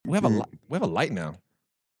we have a light now.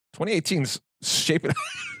 2018's shaping.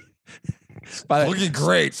 Looking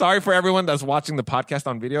great. Sorry for everyone that's watching the podcast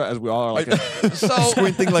on video, as we all are like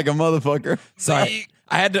squinting like a motherfucker. Sorry.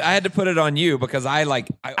 I had to put it on you because I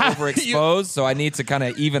overexposed, so I need to kind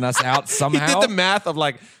of even us out somehow. He did the math of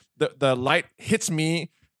like the light hits me,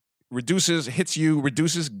 reduces, hits you,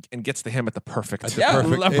 reduces, and gets to him at the perfect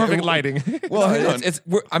lighting. Well,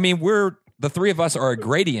 we're the three of us are a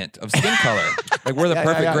gradient of skin color. Like we're the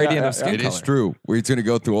perfect gradient of skin color. It is true. We're going to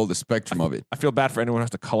go through all the spectrum of it. I feel bad for anyone who has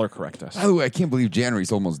to color correct us. By the way, I can't believe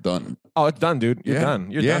January's almost done. Oh, it's done, dude. You're done.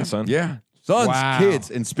 You're done, son. Yeah. Sons, Wow. kids.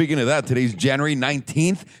 And speaking of that, today's January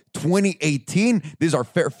 19th, 2018. This is our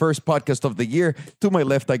first podcast of the year. To my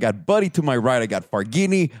left, I got Buddy. To my right, I got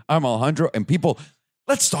Farghini. I'm Alejandro. And people,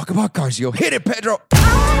 let's talk about cars, yo. Hit it, Pedro.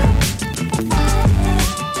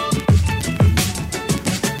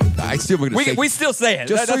 I still going to say We still say it.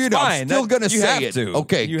 Just so That's you know, fine. I'm still going to say it. To.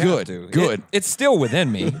 Okay, You good. have to. Good. It's still within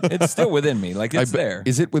me. It's still within me. Like it's there.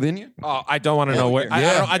 Is it within you? Oh, I don't want to know where.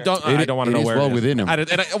 yeah. I don't want to know where. It is well it is. within him.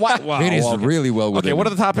 Wow, It is really well within Okay, what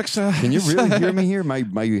are him. the topics? Can you really hear me here? My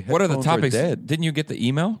What are the headphones topics? dead. Didn't you get the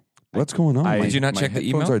email? What's going on? Did you not check the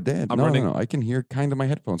headphones email? are dead. I'm No, running- no. I can hear kind of my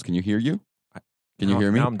headphones. Can you hear you? Can you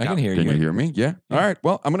hear me? Now I'm I can down. hear Can you. you hear me? Yeah. All right.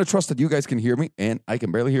 Well, I'm going to trust that you guys can hear me, and I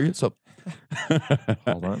can barely hear you. So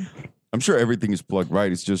Hold on. I'm sure everything is plugged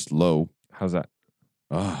right. It's just low. How's that?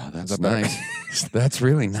 Oh, that's that better? nice. That's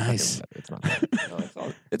really nice. It's not.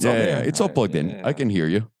 It's Yeah, all there. yeah, it's all plugged in. Yeah. I can hear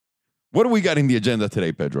you. What do we got in the agenda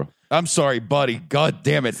today, Pedro? I'm sorry, buddy. God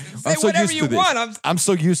damn it. Say I'm so whatever used you to this. want. I'm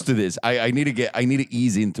so used to this. I need to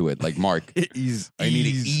ease into it, like Mark. I need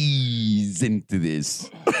to ease into this.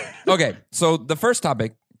 Okay, so the first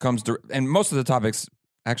topic comes to, and most of the topics,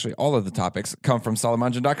 actually all of the topics, come from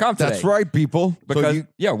Salomondrin.com today. That's right, people. Because,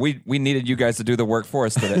 we needed you guys to do the work for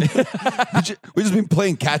us today. We've just been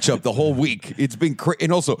playing catch up the whole week. It's been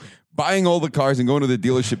and also buying all the cars and going to the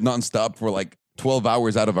dealership nonstop for like 12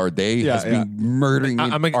 hours out of our day has been murdering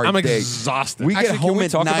I'm our day. exhausted. We get Actually, can home we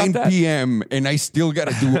at talk about 9 that? p.m. and I still got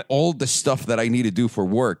to do all the stuff that I need to do for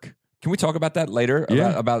work. Can we talk about that later?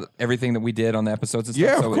 Yeah. About everything that we did on the episodes and stuff?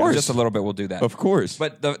 Yeah, of So course. Just a little bit, we'll do that. Of course.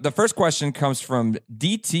 But the first question comes from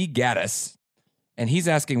DT Gaddis, and he's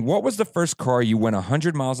asking, what was the first car you went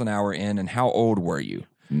 100 miles an hour in, and how old were you?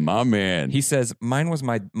 My man. He says, mine was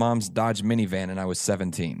my mom's Dodge minivan, and I was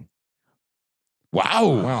 17.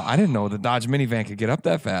 Wow. Wow, I didn't know the Dodge minivan could get up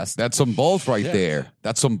that fast. That's some balls right there.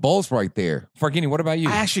 That's some balls right there. Farghini, what about you?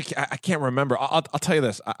 I can't remember. I'll tell you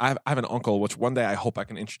this. I have an uncle, which one day I hope I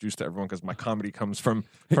can introduce to everyone because my comedy comes from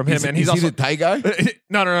him, and he's is also he the Thai guy?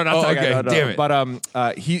 no, not Oh, that guy. okay. No, no. Damn it.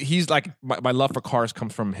 But he's like my love for cars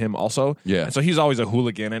comes from him also. Yeah. And so he's always a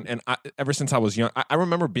hooligan, and ever since I was young, I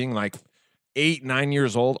remember being like 8, 9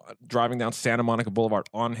 years old, driving down Santa Monica Boulevard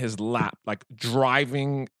on his lap, like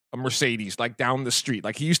driving a Mercedes, like down the street.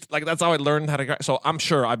 Like he used to, like that's how I learned how to drive. So I'm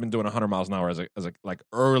sure I've been doing 100 miles an hour as a like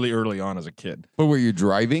early on as a kid. But were you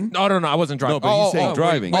driving? No, I wasn't driving. No, but he's saying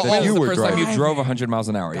driving. Oh, that you the were first driving. time you drove 100 miles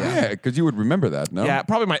an hour, Yeah, because you would remember that, no? Yeah,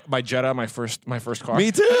 probably my Jetta, my first car.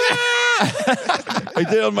 Me too. I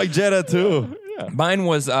did on my Jetta too. Mine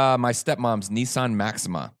was my stepmom's Nissan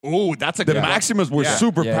Maxima. Oh, that's a The good Maximas were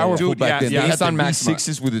super Yeah, yeah. powerful Dude, back yeah, then. yeah. They had the Nissan Maxima.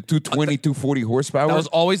 V6s with the 220, 240 horsepower. That was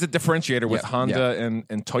always the differentiator with Honda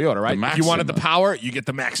and Toyota, right? The If you wanted the Maxima. power, you get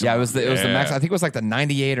the Maxima. Yeah, it was the Yeah. Max. I think it was like the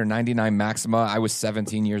 98 or 99 Maxima. I was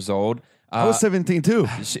 17 years old. I was 17 too.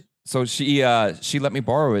 She let me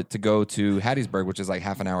borrow it to go to Hattiesburg, which is like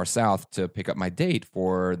half an hour south, to pick up my date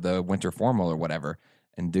for the winter formal or whatever.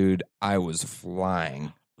 And dude, I was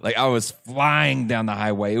flying. Like I was flying down the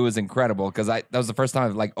highway. It was incredible because that was the first time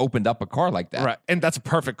I've like opened up a car like that. right, and that's a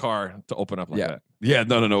perfect car to open up like Yeah. that. Yeah,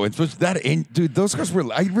 no. It was that, dude. Those cars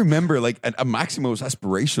were. I remember like a Maxima was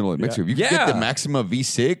aspirational in Mexico. If you could get the Yeah. Maxima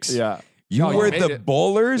V6. Yeah. You Oh, you were made the it.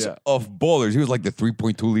 ballers Yeah. of ballers. He was like the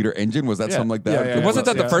 3.2 liter engine. Was that Yeah. something like that? Yeah, yeah, Wasn't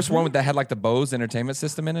that the Yeah. first one that had like the Bose entertainment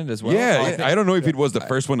system in it as well? Yeah, Oh, I think- I don't know if it was the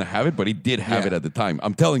first one to have it, but he did have Yeah. it at the time.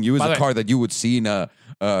 I'm telling you, it was By a the way- car that you would see in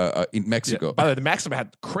Mexico. By the way, the Maxima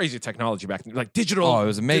had crazy technology back then, like digital. Oh, it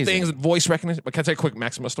was amazing. Things, voice recognition. But can I tell you a quick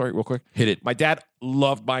Maxima story, real quick? Hit it. My dad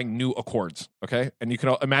loved buying new Accords. Okay, and you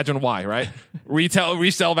can imagine why, right?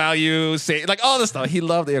 resale value, say like all this stuff. He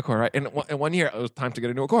loved the Accord, right? And one year it was time to get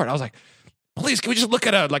a new Accord. I was like, please, can we just look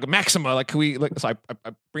at a Maxima? Like, can we? Like, so I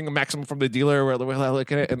bring a Maxima from the dealer. Where I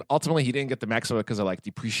look at it, and ultimately he didn't get the Maxima because of like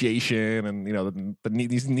depreciation and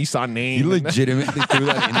these Nissan names. He legitimately threw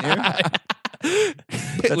that in there.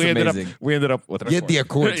 That's amazing. We ended up with an Get the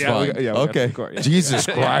Accords Yeah, we fine. got the Okay. Accord, yeah. Jesus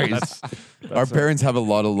Yeah, Christ. that's Our parents have a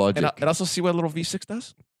lot of logic. and also see what a little V6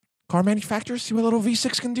 does. car manufacturers, see what a little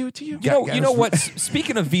V6 can do to you. You know what?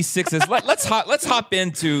 Speaking of V6s, let's hop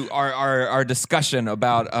into our discussion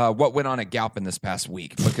about what went on at Galpin this past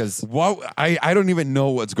week, because I don't even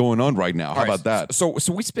know what's going on right now. How all right, about that? So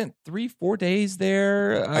we spent 3-4 days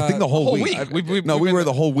there. I think the whole week. We were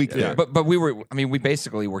the whole week there. But we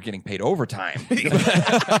basically were getting paid overtime.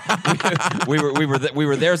 we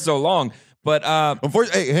were there so long. But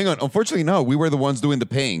hey, hang on. Unfortunately, no. We were the ones doing the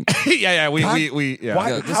paying. yeah.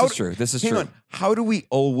 Why- this is true. This is Hang true. on. How do we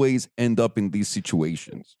always end up in these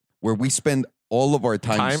situations where we spend all of our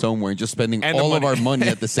time somewhere and just spending And the all of money. our money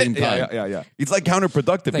at the same time? Yeah. It's like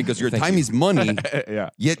counterproductive because your time is money, Yeah.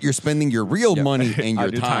 yet you're spending your real money and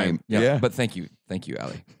your time. Yeah. But thank you,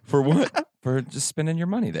 Ali, For what? for just spending your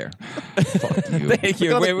money there. Fuck you. Thank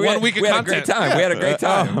you. Look at We one had week of a content. great time. We had a great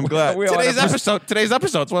time. I'm glad. We all had a- Today's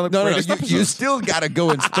episode's one of the No. greatest You episodes. still got to go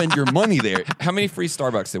and spend your money there. How many free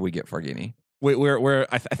Starbucks did we get, Farghini?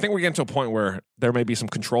 I think we're getting to a point where there may be some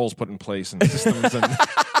controls put in place and systems, and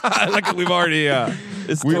like we've already.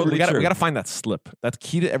 It's we totally got true. to find that slip. That's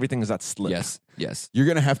key to everything. Is that slip? Yes. You're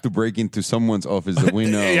gonna have to break into someone's office, the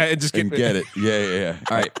window, and just and get it. Yeah.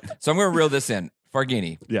 All right. So I'm going to reel this in.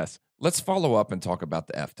 Farghini, Yes. let's follow up and talk about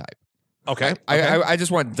the F-Type. Okay. I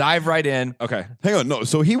just want to dive right in. Okay. Hang on. No.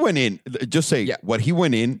 So he went in. Just say what he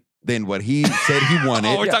went in, then what he said he wanted.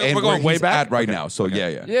 Oh, and we're going where way he's back? at right Okay. now. So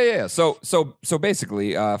yeah. Yeah. So basically,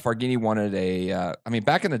 Farghini wanted a.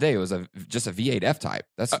 Back in the day, it was just a V8 F-Type.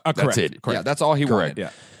 That's Correct. it. Yeah, that's all he wanted. Yeah.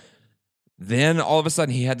 Then all of a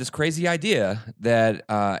sudden, he had this crazy idea that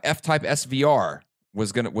F-Type SVR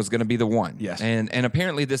was gonna be the one. Yes. And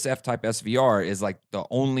apparently, this F-Type SVR is like the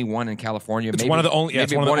only one in California. It's maybe, one of the only. Yeah,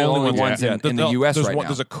 maybe it's one of the only ones Yeah. in the U.S. There's right one, now.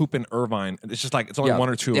 There's a coupe in Irvine. It's just like it's only one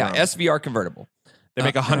or two. Yeah, around. SVR convertible. They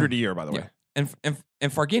make 100 a year, by the way. And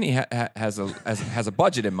Farghini has a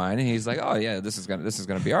budget in mind, and he's like, oh yeah, this is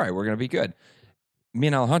gonna be all right. We're gonna be good. Me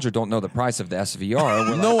and Alejandro don't know the price of the SVR.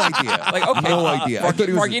 We're No like, idea. like okay, No idea. I thought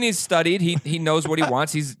he was- Farghini's studied. He knows what he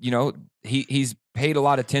wants. He's paid a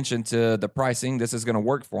lot of attention to the pricing. This is gonna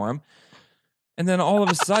work for him. And then all of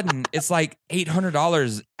a sudden, it's like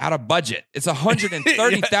 $800 out of budget. It's a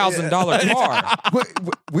 $130,000 car.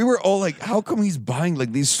 We were all like, how come he's buying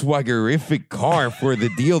like this swaggerific car for the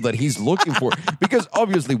deal that he's looking for? Because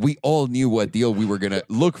obviously we all knew what deal we were going to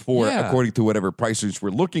look for according to whatever price range we're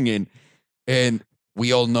looking in. And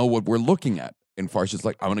we all know what we're looking at. And Far's just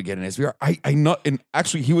like, I'm going to get an SVR. And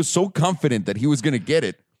actually he was so confident that he was going to get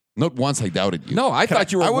it. Not once I doubted you. No, I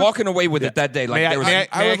thought you were I was- walking away with it that day. Like May I- there was, may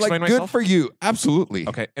I was explain like, myself? good for you. Absolutely.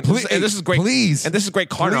 Okay. And Please, this is great. Please. And this is great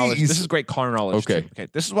car knowledge. Please. This is great car knowledge. Okay. Too. Okay.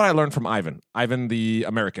 This is what I learned from Ivan. Ivan, the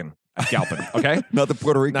American at Galpin. Okay. Not the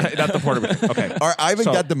Puerto Rican. not the Puerto Rican. Okay. Our Ivan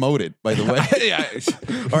So- got demoted, by the way. yeah.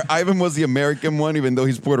 Or Ivan was the American one, even though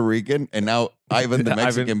he's Puerto Rican, and now Ivan the Ivan-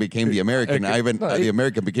 Mexican became the American. Okay. Ivan the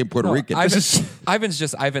American became Puerto No, Rican. Ivan's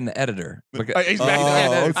just Ivan the editor. Because,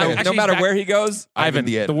 Exactly. Oh, okay. no matter where he goes, Ivan,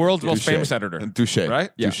 the the world's most Touche. famous editor. Touche. Right?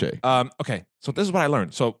 Yeah. Touche. Okay. So this is what I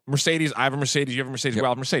learned. So Mercedes, I have a Mercedes, you have a Mercedes, we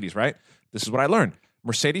all have Mercedes, right? This is what I learned.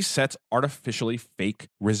 Mercedes sets artificially fake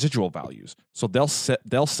residual values. So they'll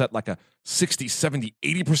set like a 60, 70,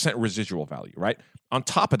 80% residual value, right? On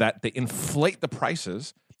top of that, they inflate the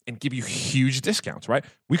prices and give you huge discounts, right?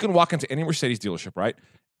 We can walk into any Mercedes dealership, right?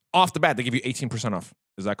 Off the bat, they give you 18% off.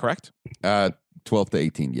 Is that correct? 12 to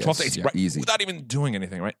 18, yes. 12 to 18, Yeah, right? easy. Without even doing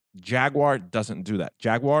anything, right? Jaguar doesn't do that.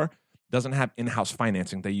 Jaguar doesn't have in-house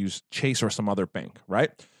financing. They use Chase or some other bank, right?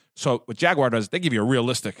 So what Jaguar does, they give you a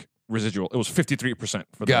realistic residual. It was 53%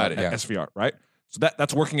 for the Got it, yeah. SVR, right? So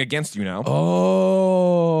that's working against you now.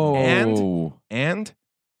 Oh. And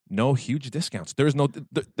no huge discounts. There is no.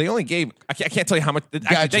 They only gave. I can't tell you how much. Actually,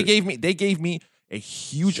 Gotcha. They gave me a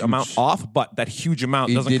huge amount off, but that huge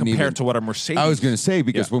amount It doesn't didn't compare even- to what a Mercedes. I was going to say,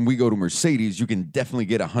 because Yeah. when we go to Mercedes, you can definitely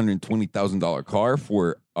get a $120,000 car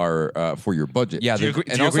for your budget. yeah, Do you agree-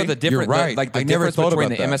 and do you also agree? the difference, You're right. like the I never difference thought between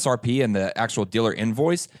about the that. MSRP and the actual dealer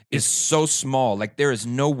invoice is so small. Like there is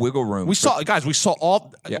no wiggle room. We saw, guys. We saw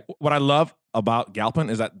all. Yeah. What I love about Galpin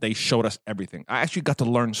is that they showed us everything. I actually got to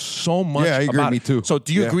learn so much. Yeah, I agree, about me it. too. So,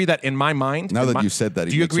 do you Yeah. agree that in my mind? Now in that my- you said that,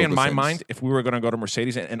 it do you makes agree all in the my sense. mind if we were going to go to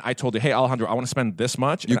Mercedes and I told you, hey, Alejandro, I want to spend this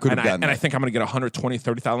much, You could have and gotten I that. think I'm going to get 120,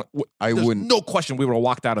 30,000. I There's wouldn't- No question, we would have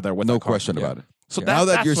walked out of there with No that car. question about it. So Now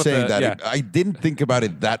that that's you're what saying the- that, yeah. I didn't think about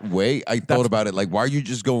it that way. I thought about it like, why are you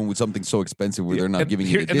just going with something so expensive where they're not And giving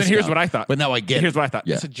here- you the and then discount? here's what I thought. But now I get Here's it. what I thought.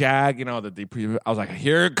 Yeah. It's a Jag, I was like,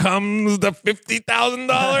 here comes the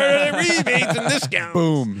 $50,000 rebates and discounts.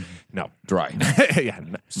 Boom. No. Dry. Yeah.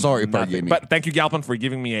 Sorry, Nothing. Farghini. But thank you, Galpin, for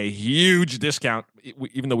giving me a huge discount.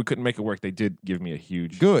 Even though we couldn't make it work, they did give me a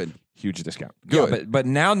huge Good. discount. Yeah, Good. but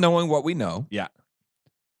now knowing what we know, Yeah.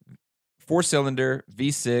 4-cylinder,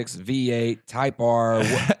 V6, V8, Type R.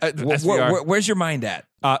 SVR. Where's your mind at?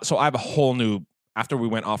 So I have a whole new. After we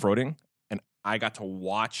went off roading, and I got to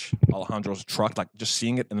watch Alejandro's truck, like just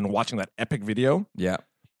seeing it, and then watching that epic video. Yeah.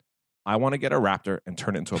 I want to get a Raptor and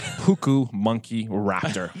turn it into a Puku Monkey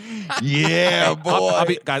Raptor. Yeah, boy.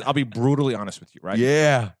 I'll be brutally honest with you, right?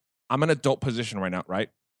 Yeah. I'm in a dope position right now, right?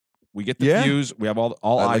 We get the Yeah. views. We have all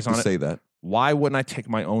I'd eyes like on to it. say that. Why wouldn't I take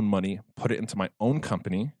my own money, put it into my own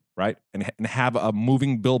company, right? And have a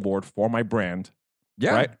moving billboard for my brand,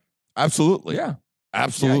 Yeah. right? Absolutely. Yeah.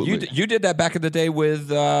 Absolutely. Yeah, you did that back in the day with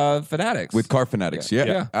Fanatics. With Car Fanatics. Yeah.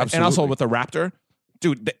 Yeah. Absolutely. And also with the Raptor,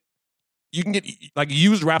 dude, you can get like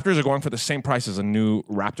used Raptors are going for the same price as a new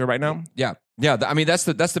Raptor right now. Yeah. Yeah. I mean, that's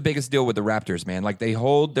the biggest deal with the Raptors, man. Like they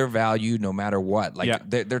hold their value no matter what. Like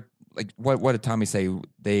they're like what did Tommy say?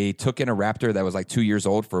 They took in a Raptor that was like 2 years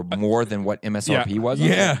old for more than what MSRP was.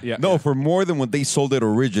 Yeah. Yeah. No, for more than what they sold it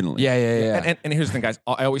originally. Yeah. And here's the thing, guys.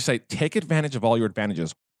 I always say, take advantage of all your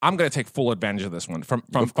advantages. I'm going to take full advantage of this one from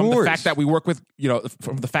the course. fact that we work with,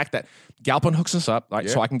 from the fact that Galpin hooks us up, right?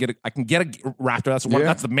 Yeah. So I can get a Raptor. That's one. Yeah.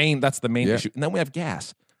 That's the main Yeah. issue. And then we have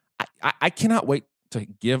gas. I cannot wait to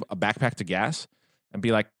give a backpack to gas and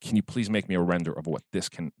be like, can you please make me a render of what this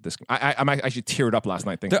can. I'm actually teared up last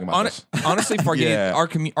night thinking about this. Honestly, Farghini, Yeah.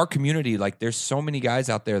 our community, like there's so many guys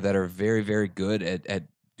out there that are very, very good at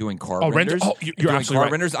doing car render? renders. Oh, you're doing absolutely car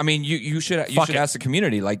right. renders. I mean, you should Fuck it. ask the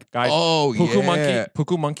community. Like, Guys, Oh,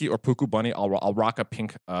 Puku Monkey or Puku Bunny. I'll rock a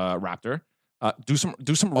pink Raptor. Do some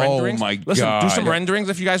renderings. my Listen, do some God. renderings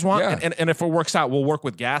if you guys want. Yeah. And if it works out, we'll work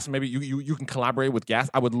with gas. Maybe you can collaborate with gas.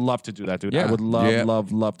 I would love to do that, dude. Yeah. I would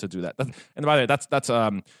love to do that. And by the way, that's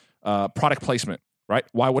product placement, right?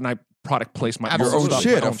 Why wouldn't I product place my Your own stuff,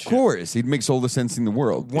 shit, my own of course. It makes all the sense in the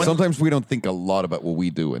world. Sometimes we don't think a lot about what we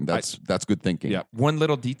do, and that's good thinking. Yeah. one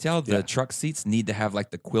little detail: the Yeah. truck seats need to have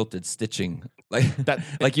like the quilted stitching, like That-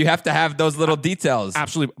 like you have to have those little details.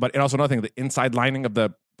 Absolutely. But and also another thing, the inside lining of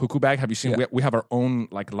the Puku bag. Have you seen? Yeah. We have our own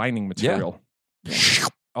like lining material.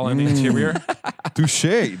 All in the interior.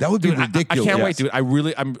 Touche. That would be Dude, ridiculous. I can't wait, dude.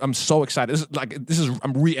 I'm so excited.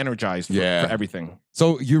 I'm re-energized for everything.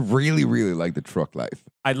 So you really, really like the truck life.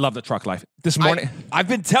 I love the truck life. This morning, I've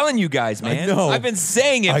been telling you guys, man. know. I've been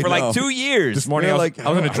saying it I for know. like 2 years. this morning You're I was, like, I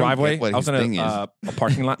was in I a don't driveway. get what I was his in thing a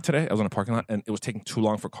parking lot today. I was in a parking lot, and it was taking too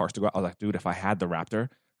long for cars to go out. I was like, dude, if I had the Raptor,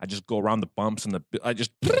 I just go around the bumps and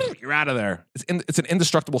you're out of there. It's an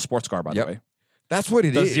indestructible sports car, by the way. That's what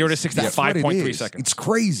it Does is. 0 to 60 in That's what it 5.3 is. seconds. It's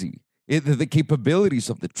crazy. The capabilities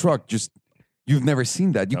of the truck, just you've never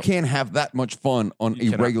seen that. You can't have that much fun on You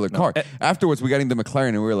a cannot. regular No. car. Afterwards, we got into McLaren,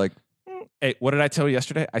 and we were like, Hey, what did I tell you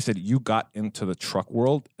yesterday? I said you got into the truck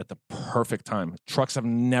world at the perfect time. Trucks have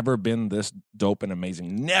never been this dope and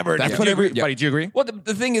amazing. Never. That's Do what you every- agree? Buddy, do you agree? Well,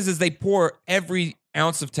 the thing is they pour every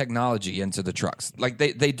ounce of technology into the trucks. Like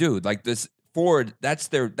they do. Like this Ford, that's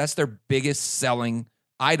their biggest selling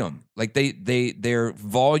item. Like the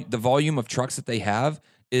volume of trucks that they have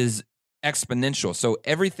is exponential. So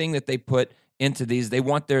everything that they put into these, they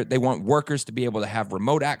want workers to be able to have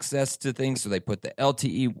remote access to things. So they put the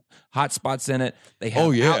LTE hotspots in it. They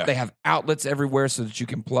have they have outlets everywhere so that you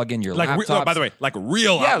can plug in your laptops. By the way, like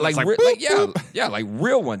real. Yeah, outlets, like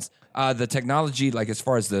real ones. The technology, like as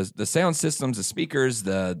far as the sound systems, the speakers,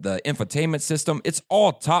 the infotainment system, it's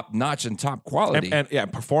all top notch and top quality.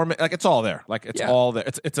 and performance. Like it's all there. Like it's all there.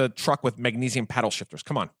 It's a truck with magnesium paddle shifters.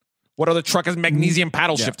 Come on, what other truck has magnesium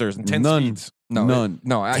paddle shifters and 10 none. speeds? None.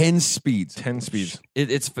 10 speeds. 10 speeds.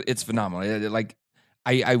 It's phenomenal.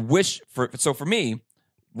 I wish for me,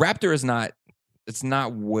 Raptor is not. It's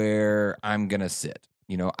not where I'm gonna sit.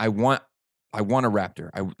 You know, I want a Raptor.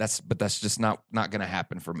 That's just not gonna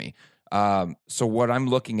happen for me. So what I'm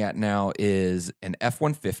looking at now is an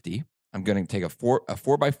F-150. I'm gonna take a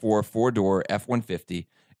 4x4 4-door F-150,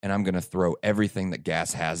 and I'm gonna throw everything that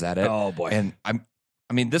gas has at it. Oh boy!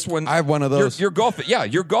 And this one. I have one of those. Your Golf. Yeah,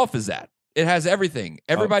 your Golf is that. It has everything.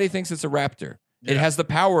 Everybody thinks it's a Raptor. It has the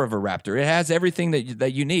power of a Raptor. It has everything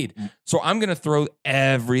that you need. So I'm going to throw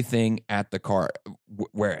everything at the car,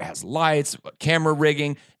 where it has lights, camera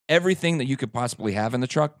rigging, everything that you could possibly have in the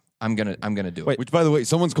truck. I'm gonna do it. Which, by the way,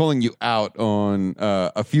 someone's calling you out on.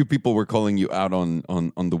 A few people were calling you out on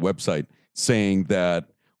the website, saying that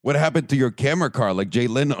what happened to your camera car, like Jay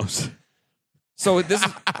Leno's. So this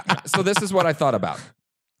is what I thought about.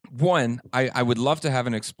 One, I would love to have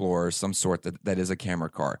an Explorer, some sort that is a camera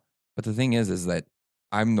car. But the thing is that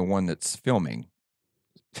I'm the one that's filming.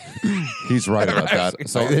 He's right about that.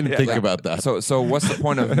 So I didn't think about that. So what's the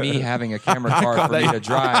point of me having a camera car for me to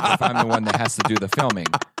drive if I'm the one that has to do the filming?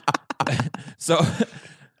 So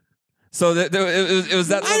it was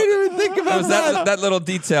that. I didn't even think think It about was that little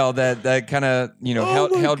detail that kind of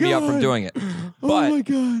held me up from doing it. But oh my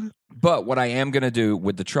god. But what I am going to do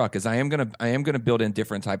with the truck is I am going to build in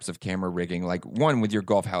different types of camera rigging. Like one with your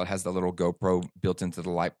Golf, how it has the little GoPro built into the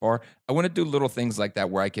light bar. I want to do little things like that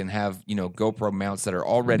where I can have, GoPro mounts that are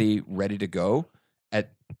already ready to go at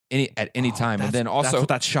any time. And then also that's what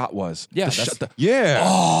that shot was. Yeah, Yeah.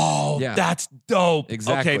 Oh, Yeah. that's dope.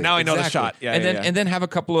 Exactly. Okay, now I know the shot. Yeah, and then have a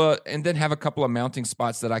couple of mounting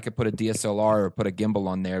spots that I could put a DSLR or put a gimbal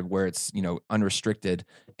on there where it's unrestricted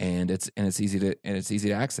and it's easy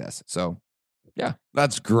to access. So yeah,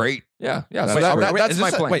 That's great. yeah. That's So great. that's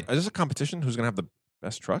my plan. Wait, is this a competition? Who's gonna have the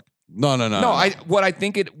best truck? No. No, what I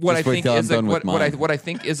think Just wait till I'm done with mine. what I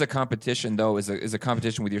think is a competition though is a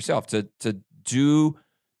competition with yourself to do.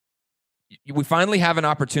 We finally have an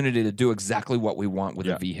opportunity to do exactly what we want with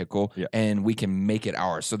a vehicle, and we can make it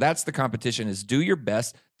ours. So that's the competition: is do your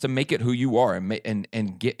best to make it who you are and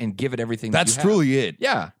give it everything. That's that you have. truly it.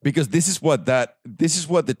 Yeah. Because this is what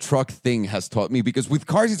the truck thing has taught me. Because with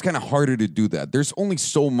cars, it's kind of harder to do that. There's only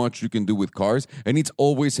so much you can do with cars, and it's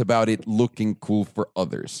always about it looking cool for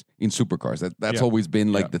others in supercars. That's always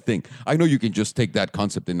been like the thing. I know you can just take that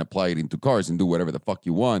concept and apply it into cars and do whatever the fuck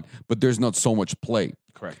you want, but there's not so much play.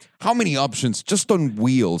 Correct. How many options just on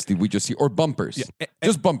wheels did we just see, or bumpers?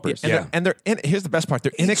 Just bumpers. And they're here's the best part.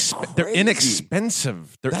 They're crazy.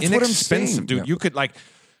 inexpensive. They're That's what I'm inexpensive, saying. dude. Yeah. You could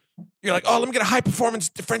you're like, oh, let me get a high performance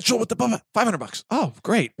differential with the bumper, $500. Oh,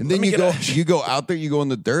 great. And then Let me you get go, you go out there, you go in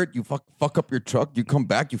the dirt, you fuck up your truck, you come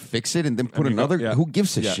back, you fix it, and then put you go- another. yeah. Who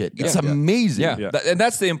gives a Yeah. shit? Yeah. It's Yeah. amazing. Yeah. And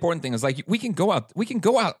that's the important thing is like we can go out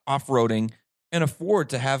off-roading and afford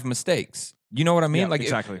to have mistakes. You know what I mean? Yeah, like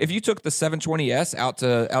exactly. if you took the 720S out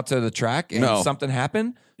to the track and No. something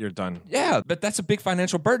happened, You're done. yeah, but that's a big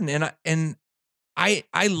financial burden. And I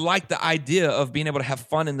like the idea of being able to have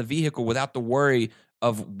fun in the vehicle without the worry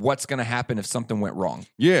of what's going to happen if something went wrong.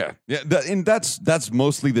 Yeah. And that's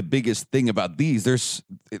mostly the biggest thing about these. They're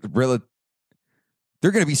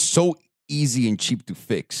going to be so easy and cheap to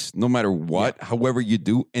fix, no matter what, however you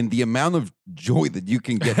do, and the amount of joy that you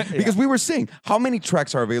can get. Because we were saying, how many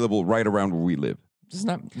tracks are available right around where we live? There's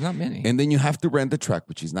not many. And then you have to rent a track,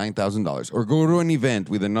 which is $9,000, or go to an event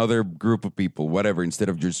with another group of people, whatever, instead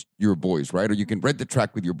of just your boys, right? Or you can rent the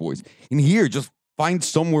track with your boys. In here, just find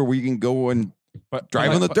somewhere where you can go and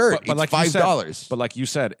drive on the dirt. It's $5. But like you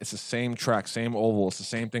said, it's the same track, same oval. It's the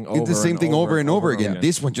same thing over. It's the same thing over and over again. again.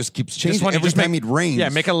 This one just keeps This changing one, you every just time it rains. Yeah,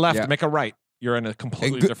 make a left, Yeah. make a right. You're in a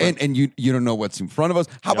completely and, different. and you don't know what's in front of us.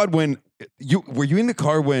 How about when were you in the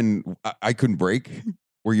car when I couldn't brake?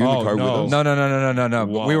 Were you in the car with us? No.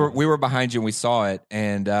 Whoa. We were behind you and we saw it,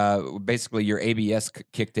 and basically your ABS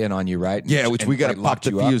kicked in on you, right? Yeah, which And, we got to like, pop locked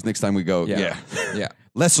the you up. fuse next time we go. Yeah. Yeah.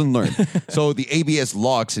 Lesson learned. So the ABS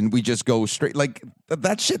locks and we just go straight. Like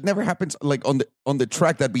that shit never happens. Like on the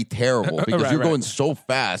track, that'd be terrible because Right, you're right. going so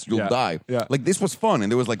fast, you'll die. Yeah. Like this was fun,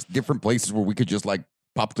 and there was like different places where we could just like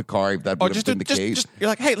pop the car if that would have been the case. you're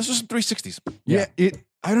like, hey, let's do some 360s. Yeah. I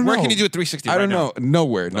don't know. Where can you do a 360? I right don't now? know.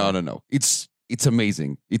 Nowhere. No. It's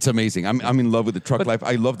amazing. It's amazing. I'm in love with the truck life.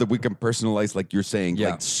 I love that we can personalize, like you're saying, Yeah.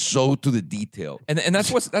 like so to the detail. And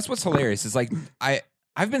that's what's hilarious. Is like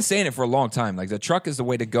I've been saying it for a long time. Like the truck is the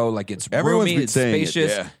way to go. Like it's Everyone's roomy, been it's saying it,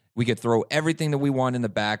 spacious. yeah. We could throw everything that we want in the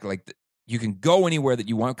back. Like you can go anywhere that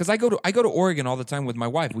you want. Because I go to Oregon all the time with my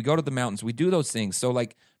wife. We go to the mountains. We do those things. So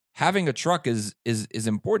like having a truck is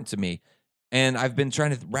important to me. And I've been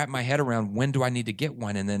trying to wrap my head around when do I need to get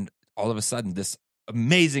one. And then all of a sudden this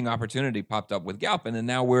amazing opportunity popped up with Galpin, and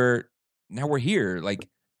now we're here. Like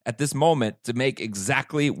at this moment to make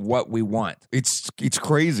exactly what we want. It's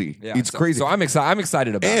crazy. Yeah, It's crazy. So I'm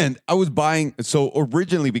excited about it. And I was buying, so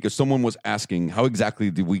originally because someone was asking how exactly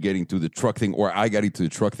did we get into the truck thing, or I got into the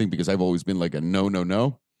truck thing because I've always been like a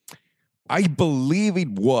no. I believe it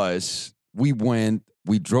was, we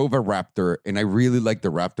drove a Raptor and I really liked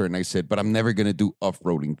the Raptor and I said, but I'm never going to do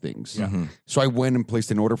off-roading things. Mhm. So I went and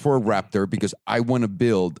placed an order for a Raptor because I want to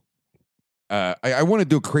build, I want to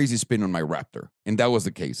do a crazy spin on my Raptor. And that was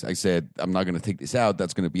the case. I said, I'm not going to take this out.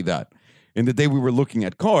 That's going to be that. And the day we were looking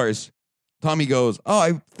at cars, Tommy goes, oh,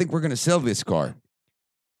 I think we're going to sell this car.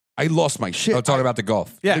 I lost my shit. Oh, talking about the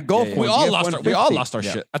Golf. Yeah, The Golf we one, all the lost. We F-150. all lost our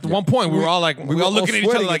Yeah. shit. At one point, we were all like, we were all looking at each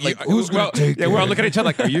other sweating like, it, like, who's gonna take Yeah, we're all it? looking at each other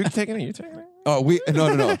like, are you taking it? Are you taking it? Oh,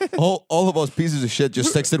 no. All of us pieces of shit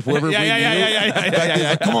just texted whoever we knew. Back then,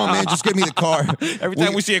 like, come on, man, just get me the car. Every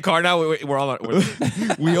time we see a car now, we're all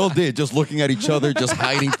We all did, just looking at each other, just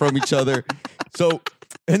hiding from each other. So,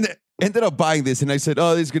 and ended up buying this, and I said,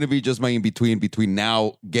 oh, this is going to be just my in-between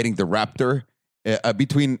now getting the Raptor,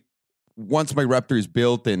 between once my Raptor is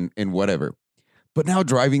built and whatever. But now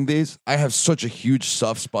driving this, I have such a huge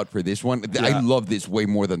soft spot for this one. I Yeah. love this way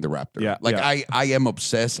more than the Raptor. Yeah, Like yeah. I am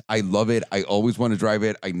obsessed. I love it. I always want to drive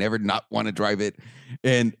it. I never not want to drive it.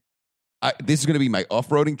 And this is going to be my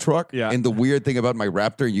off-roading truck. Yeah. And the weird thing about my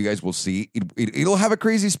Raptor, you guys will see, it'll have a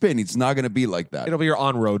crazy spin. It's not going to be like that. It'll be your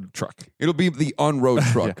on-road truck. It'll be the on-road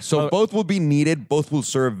truck. Yeah. So both will be needed. Both will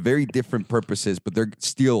serve very different purposes, but they're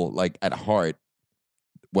still like at heart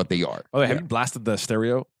what they are. Oh, have you blasted the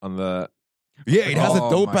stereo on the? Yeah, it has a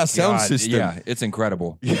Oh dope my ass sound God. system. Yeah, it's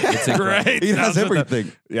incredible. It's Great. It has Sounds good.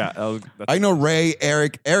 everything. Yeah. That's I know Ray,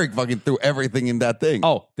 Eric fucking threw everything in that thing.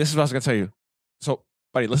 Oh, this is what I was gonna tell you. So,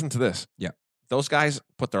 buddy, listen to this. Yeah. Those guys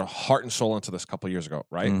put their heart and soul into this a couple years ago,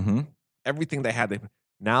 right? Mm-hmm. Everything they had,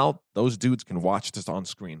 now those dudes can watch this on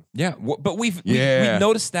screen. Yeah, but we've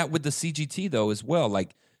noticed that with the CGT though as well.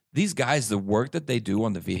 Like these guys, the work that they do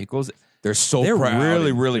on the vehicles, they're so they're proud.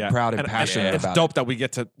 really Yeah. proud and passionate It's about dope that we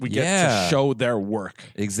get to Yeah. show their work.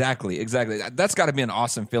 Exactly. That's got to be an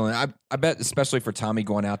awesome feeling. I bet, especially for Tommy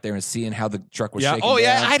going out there and seeing how the truck was Yeah. shaking. Oh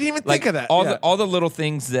yeah, down. I didn't even Like think of that. all Yeah. the little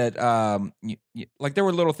things that like there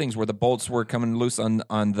were little things where the bolts were coming loose on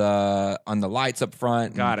the lights up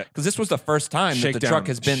front. Got it. Because this was the first time that the Shakedown. truck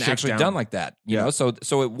has been actually Shakedown. done like that. You Yeah. know,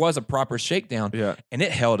 so it was a proper shakedown. Yeah. And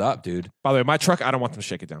it held up, dude. By the way, my truck, I don't want them to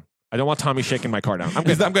shake it down. I don't want Tommy shaking my car down. I'm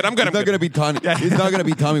good. It's I'm good. It's not going to be Tommy. It's not going to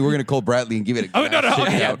be Tommy. We're going to call Bradley and give it a Oh no, no. Shake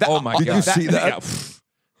Okay, it yeah, out. Oh my Did God. you see that? yeah, pff.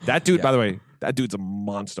 That dude, by the way, that dude's a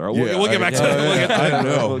monster. We'll get back to yeah, it. We'll yeah, get to I it.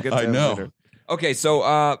 know. We'll get to I it know. later. Okay,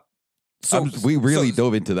 so we really so-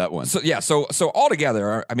 dove into that one. So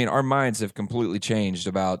altogether, our minds have completely changed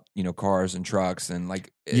about cars and trucks, and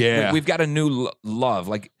like Yeah. we've got a new love.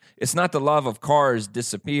 Like it's not the love of cars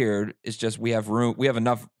disappeared. It's just we have room. We have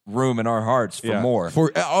enough room in our hearts for Yeah. more.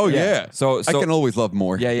 Yeah. So I can always love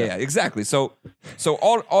more. yeah, exactly. So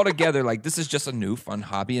all together, like this is just a new fun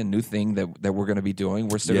hobby, a new thing that we're going to be doing.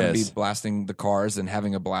 We're still going to Yes. be blasting the cars and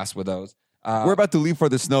having a blast with those. We're about to leave for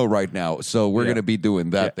the snow right now, so we're Yeah. going to be doing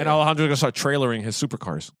that. And Alejandro's gonna start trailering his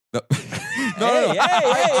supercars. No, Hey,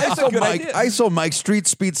 I that's saw a good Mike. idea. I saw Mike Street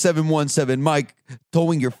Speed 717. Mike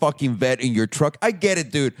towing your fucking vet in your truck. I get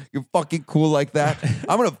it, dude. You're fucking cool like that.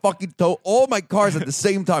 I'm gonna fucking tow all my cars at the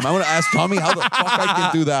same time. I'm gonna ask Tommy how the fuck I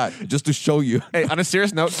can do that just to show you. Hey, on a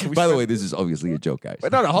serious note, can we By the spend- way, this is obviously a joke, guys.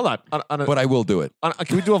 Wait, no, hold on. But I will do it.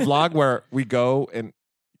 Can we do a vlog where we go and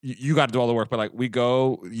you got to do all the work, but like we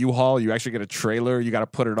go U-Haul, you actually get a trailer, you got to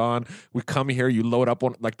put it on. We come here, you load up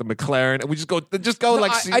on like the McLaren, and we just go No,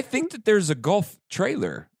 like. I think that there's a Golf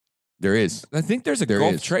trailer. There is. I think there's a There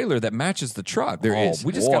Golf is. trailer that matches the truck. There Oh, is.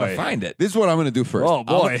 We just got to Boy. find it. This is what I'm gonna do first. Oh,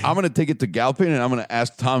 boy. I'm gonna take it to Galpin and I'm gonna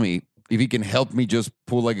ask Tommy if he can help me just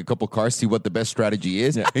pull like a couple cars, see what the best strategy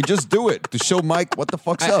is, and just do it to show Mike what the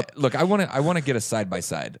fuck's up. Look, I want to get a side by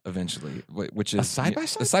side eventually, which is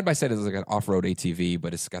side-by-side? A side by side is like an off road ATV,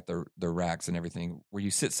 but it's got the racks and everything where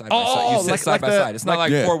you sit side by Oh, side. You sit like- side like by the- side. It's not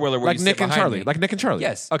like yeah. four wheeler where like you sit Nick and behind Charlie, me. like Nick and Charlie.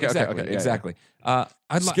 Yes, Okay. exactly, Okay. Yeah, exactly.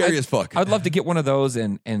 Scary as fuck. I'd love to get one of those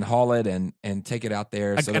and haul it and take it out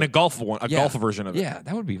there. Yeah. so And that- a golf one, a Yeah. golf version of it. Yeah,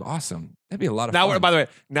 that would be awesome. That'd be a lot of Now, fun. by the way,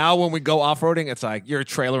 now when we go off roading, it's like you're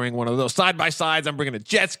trailering one of those side by sides. I'm bringing a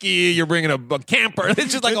jet ski. You're bringing a camper.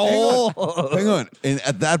 It's just like Hang on. oh, Hang on. And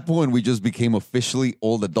at that point, we just became officially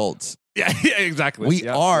old adults. yeah, exactly. We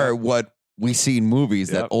Yeah, are yeah. what we see in movies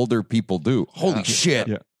that Yep. older people do. Holy Yeah. shit.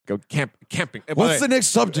 Yeah. Go camping. By What's way- the next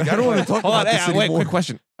subject? I don't want to talk Hold about on, this wait, anymore. quick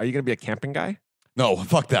question. Are you going to be a camping guy? No,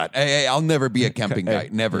 fuck that. Hey, I'll never be a camping guy.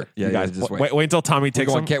 Never. Yeah, You guys, just wait until Tommy takes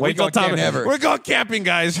going him. camp- Wait we're until going Tommy. camp- never. We're going camping,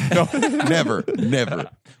 guys. Never. Never.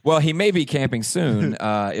 Well, he may be camping soon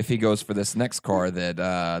if he goes for this next car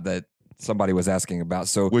that somebody was asking about.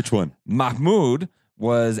 So Which one? Mahmoud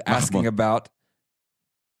was asking about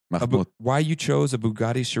Mahmoud. why you chose a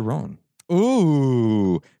Bugatti Chiron.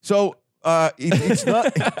 Ooh. So it's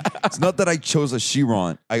not it's not that I chose a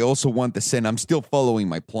Chiron. I also want the Sen. I'm still following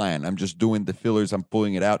my plan. I'm just doing the fillers. I'm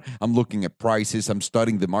pulling it out. I'm looking at prices. I'm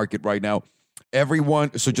studying the market right now.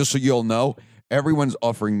 Everyone, so just so you all know, everyone's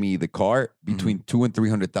offering me the car between $200,000 and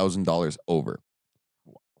 $300,000 over.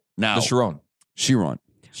 Now, The Chiron. Chiron.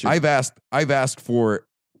 Chiron. I've asked for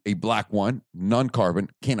a black one,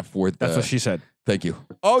 non-carbon. Can't afford that. That's what she said. Thank you.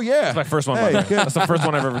 Oh yeah, That's my first one. Hey, by the way. okay. That's the first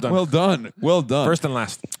one I've ever done. Well done. Well done. First and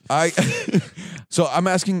last. So I'm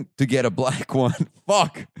asking to get a black one.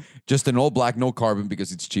 Fuck. Just an all black, no carbon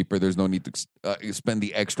because it's cheaper. There's no need to spend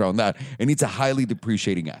the extra on that. And it's a highly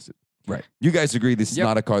depreciating asset. Right. You guys agree this is Yep.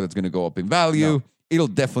 not a car that's going to go up in value. No. It'll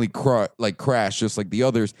definitely crash just like the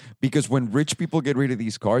others because when rich people get rid of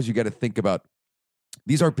these cars, you got to think about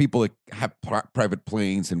these are people that have private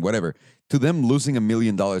planes and whatever. To them, losing $1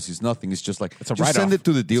 million is nothing. It's just like, It's a just send write-off. it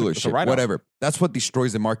to the It's a dealership, write-off. whatever. That's what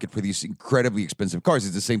destroys the market for these incredibly expensive cars.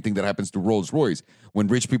 It's the same thing that happens to Rolls Royce. When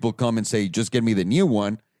rich people come and say, just get me the new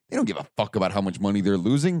one, they don't give a fuck about how much money they're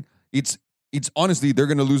losing. It's honestly, they're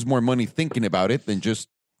going to lose more money thinking about it than just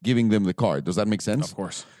giving them the car. Does that make sense? Of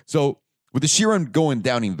course. So with the Chiron going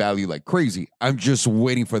down in value like crazy, I'm just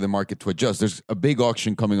waiting for the market to adjust. There's a big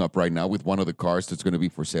auction coming up right now with one of the cars that's going to be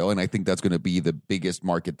for sale, and I think that's going to be the biggest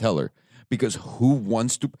market teller. Because who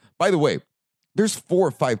wants to... By the way, there's 4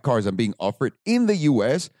 or 5 cars I'm being offered in the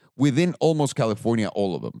U.S. within almost California,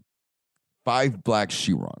 all of them. 5 black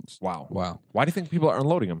Chirons. Wow. Wow. Why do you think people are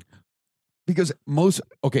unloading them? Because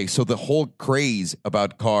so the whole craze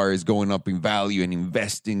about cars going up in value and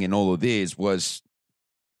investing and all of this was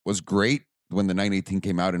great when the 918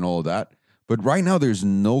 came out and all of that. But right now, there's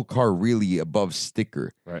no car really above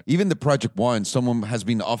sticker. Right. Even the Project One, someone has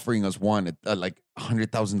been offering us one at like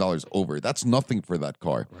 $100,000 over. That's nothing for that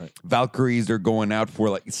car. Right. Valkyries, they're going out for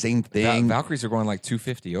like same thing. Valkyries are going like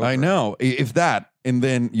 250 over. I know, if that. And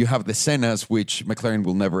then you have the Sennas, which McLaren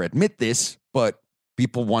will never admit this, but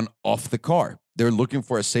people want off the car. They're looking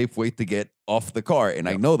for a safe way to get off the car, and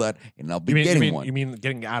I know that, and I'll be getting one. You mean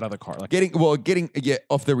getting out of the car? Like Getting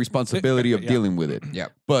off the responsibility of Yeah. dealing with it. Yeah.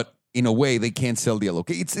 But in a way, they can't sell the yellow.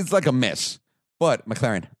 It's like a mess. But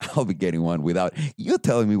McLaren, I'll be getting one without you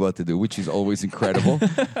telling me what to do, which is always incredible.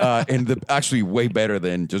 And actually way better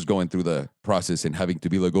than just going through the process and having to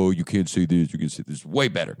be like, oh, you can't say this, you can say this. Way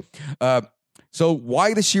better. So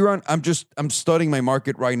why the Chiron? I'm studying my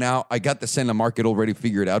market right now. I got the Senna market already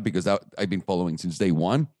figured out because I've been following since day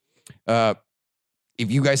one. If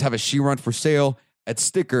you guys have a Chiron for sale at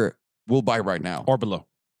sticker, we'll buy right now. or below.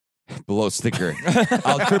 Below sticker.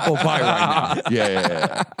 I'll triple buy right now.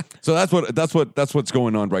 Yeah. So that's what's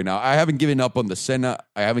going on right now. I haven't given up on the Senna.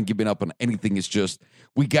 I haven't given up on anything. It's just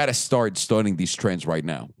we got to start studying these trends right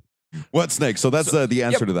now. What's next? So that's the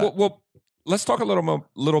answer to that. Well, let's talk a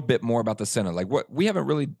little bit more about the Senna. Like what we haven't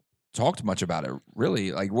really talked much about it.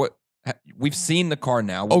 Really, like what we've seen the car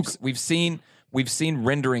now. We've seen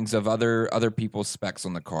renderings of other people's specs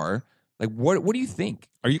on the car. Like what do you think?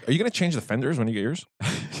 Are you going to change the fenders when you get yours?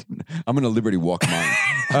 I'm gonna Liberty Walk mine.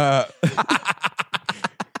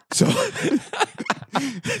 So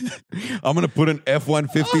I'm gonna put an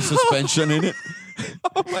F-150 suspension in it.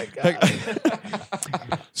 Oh my god!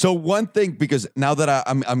 So one thing, because now that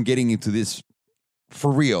I'm getting into this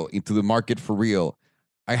for real, into the market for real,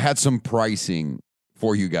 I had some pricing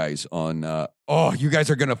for you guys on. You guys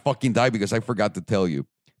are gonna fucking die because I forgot to tell you.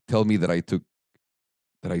 Tell me that I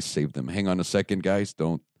saved them. Hang on a second, guys.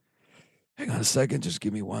 Don't. Hang on a second. Just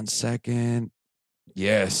give me 1 second.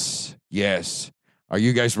 Yes. Are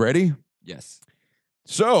you guys ready? Yes.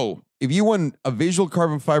 So, if you want a visual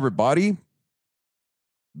carbon fiber body,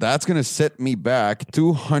 that's going to set me back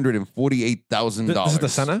 $248,000. This is the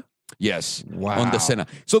Senna? Yes. Wow. On the Senna.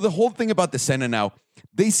 So, the whole thing about the Senna now,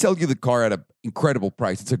 they sell you the car at an incredible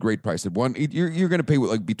price. It's a great price. You're going to pay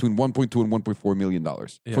like between $1.2 and $1.4 million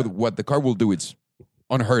for what the car will do. It's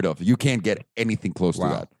unheard of. You can't get anything close to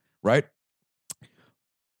that, right?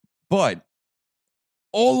 But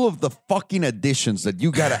all of the fucking additions that you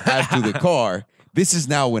got to add to the car, this is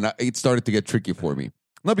now when it started to get tricky for me.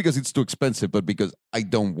 Not because it's too expensive, but because I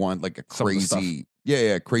don't want like a crazy,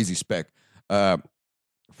 crazy spec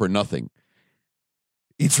for nothing.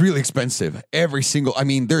 It's really expensive.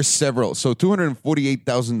 There's several. So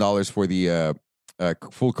 $248,000 for the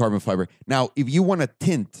full carbon fiber. Now, if you want to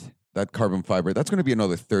tint that carbon fiber, that's going to be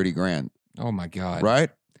another $30,000. Oh my god! Right?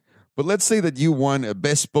 But let's say that you want a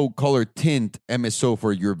bespoke color tint MSO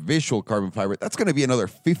for your visual carbon fiber. That's going to be another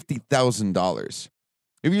 $50,000.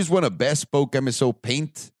 If you just want a bespoke MSO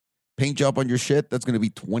paint job on your shit, that's going to be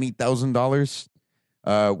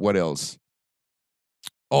 $20,000. What else?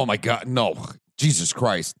 Oh my God, no. Jesus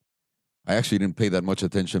Christ. I actually didn't pay that much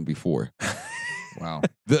attention before. Wow.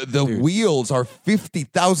 The wheels are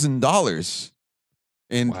 $50,000.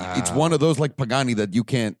 And it's one of those like Pagani that you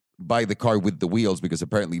can't buy the car with the wheels because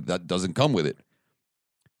apparently that doesn't come with it.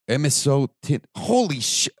 MSO tint. Holy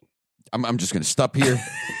shit. I'm just going to stop here.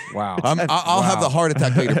 Wow. I'll have the heart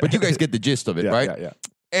attack later, but you guys get the gist of it, right? Yeah.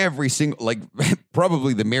 Every single, like,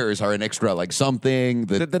 probably the mirrors are an extra, like something.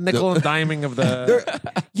 The nickel and diming of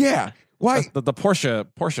the yeah. Why? the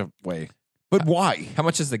Porsche way. But why? How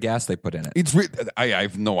much is the gas they put in it? It's I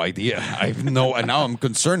have no idea. And now I'm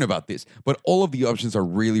concerned about this. But all of the options are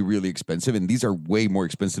really, really expensive, and these are way more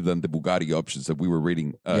expensive than the Bugatti options that we were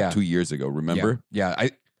reading 2 years ago. Remember? Yeah.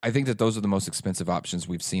 I think that those are the most expensive options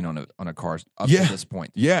we've seen on a car up to this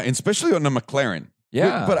point. Yeah, and especially on a McLaren.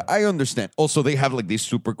 Yeah. But I understand. Also, they have like this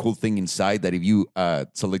super cool thing inside that if you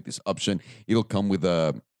select this option, it'll come with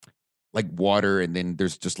like water, and then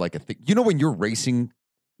there's just like a thing. You know when you're racing.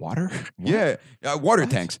 Water? Yeah, water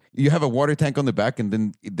tanks. You have a water tank on the back, and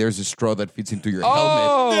then there's a straw that fits into your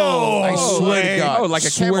helmet. No, I swear to God. Oh, like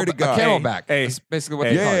Swear to God. a camelback. Hey. That's basically what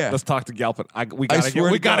Hey, they call it. yeah. let's talk to Galpin. We swear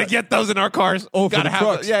to gotta God. get those in our cars. Oh, for gotta the have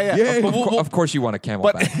trucks. those. Yeah. Yeah. Of course you want a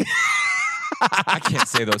camelback. I can't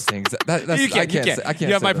say those things. That's, You I can't. can't. I can't. You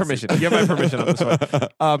have say my those permission. You have my permission on this one.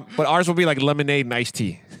 But ours will be like lemonade and iced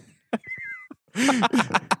tea.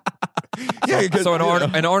 Yeah, because, So an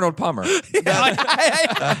Arnold Palmer. that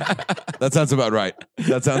sounds about right.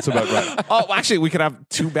 That sounds about right. Oh, actually, we could have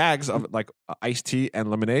 2 bags of like iced tea and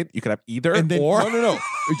lemonade. You could have either And then, or. no.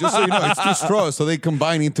 Just so you know, it's 2 straws, so they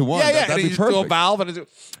combine into one. Yeah. That'd and be you just do a perfect. valve and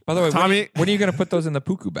it's, By the way, Tommy. when are you going to put those in the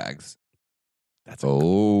puku bags? That's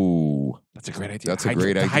a great idea. That's a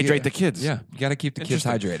great To idea. hydrate the kids. Yeah, you got to keep the kids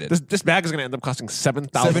hydrated. This bag is going to end up costing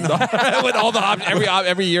 $7,000 with all the options.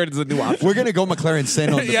 Every year there's a new option. We're gonna go McLaren Sen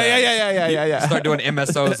on the back. Yeah. Start doing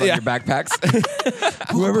MSOs on your backpacks.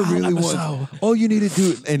 Whoever really wants, all you need to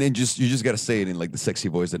do, and then you just gotta say it in like the sexy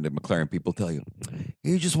voice that the McLaren people tell you.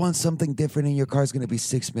 You just want something different, and your car's gonna be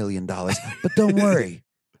 $6 million. But don't worry,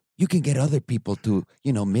 you can get other people to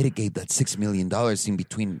mitigate that $6 million in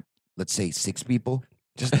between. Let's say 6 people.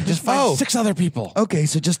 Just find 6 other people. Okay,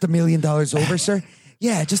 so just $1 million over, sir.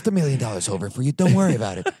 Yeah, just $1 million over for you. Don't worry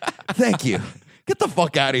about it. Thank you. Get the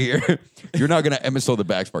fuck out of here. You're not gonna MSO the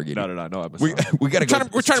bags, Farghini. No. We gotta go.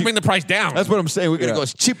 We're trying to bring the price down. That's what I'm saying. We gotta go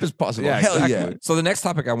as cheap as possible. Yeah, Hell exactly. yeah. So the next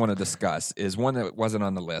topic I want to discuss is one that wasn't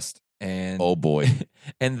on the list, and Oh boy.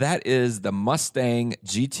 and that is the Mustang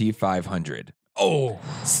GT 500. Oh,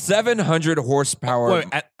 700 horsepower. wait,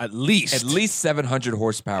 at least. 700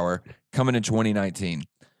 horsepower coming in 2019.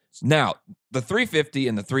 Now, the 350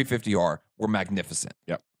 and the 350R were magnificent.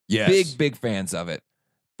 Yep. Yes. Big fans of it.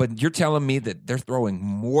 But you're telling me that they're throwing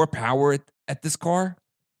more power at this car?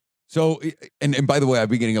 So, and by the way, I've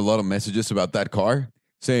been getting a lot of messages about that car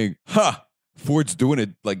saying, Ford's doing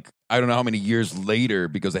it like, I don't know how many years later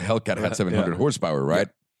because the Hellcat had 700 horsepower, right?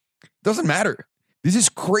 Doesn't matter. This is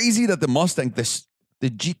crazy that the Mustang, the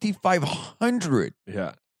GT 500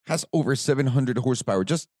 Yeah. has over 700 horsepower.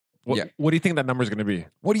 Just, What do you think that number is going to be?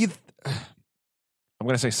 what do you, I'm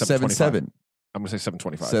going to say 725. 7.7, I'm going to say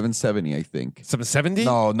 725. 770, I think. 770?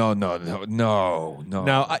 No.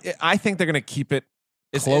 No, I think they're going to keep it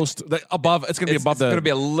close to above. It's going to be above It's going to be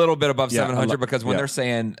a little bit above Yeah, 700 because when yeah. they're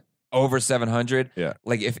saying over 700, Yeah.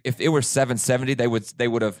 like if it were 770, they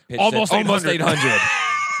would have pitched Almost it almost 800. 800.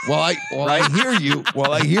 Well, I hear you.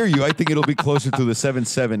 Well, I hear you. I think it'll be closer to the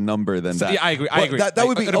 7.7 number than that. Yeah, I agree. Well, That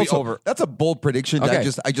would be It'll also, over. that's a bold prediction. Okay.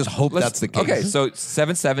 I just hope that's the case. Okay, so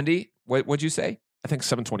 770. What'd you say? I think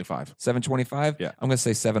 725. 725. Yeah. I'm going to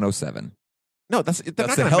say 707. No, they're That's not the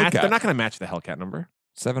going to match. Hellcat. They're not going to match the Hellcat number.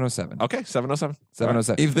 707. Okay, 707.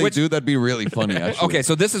 707. If they do, that'd be really funny, actually. Okay,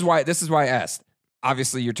 so this is why I asked.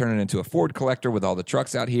 Obviously, you're turning into a Ford collector with all the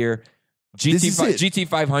trucks out here. This is it. GT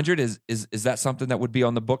 500 is that something that would be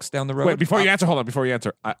on the books down the road? Wait, before you answer, hold on. Before you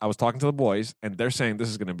answer, I was talking to the boys, and they're saying this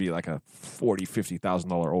is going to be like a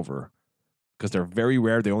 $40,000-$50,000 over because they're very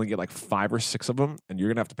rare. They only get like 5 or 6 of them, and you're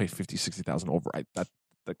going to have to pay $50,000-$60,000 over.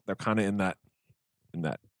 They're kind of in that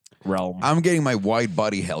realm. I'm getting my wide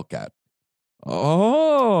body Hellcat.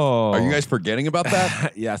 Oh, Are you guys forgetting about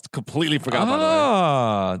that? Yeah, it's completely forgot about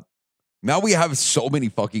Ah, Now we have so many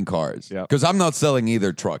fucking cars. Yep. Because I'm not selling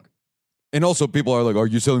either truck. And also people are like, are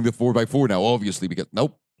you selling the 4x4 now? Obviously, because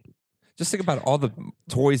nope. just think about all the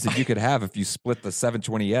toys that you could have if you split the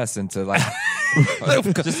 720S into like.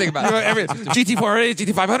 Just think about it. GT400,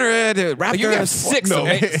 GT500, Raptor. Like you have six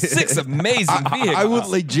amazing vehicles. I would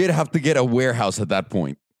legit have to get a warehouse at that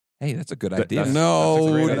point. Hey, that's a good idea. No, That's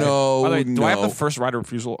a great idea. no, By the way, do I have no. the first right of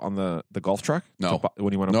refusal on the golf truck? No.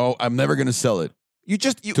 When you want to? No, I'm never going to sell it. You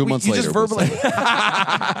just 2 months you later, just we'll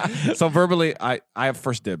verbally. So verbally, I have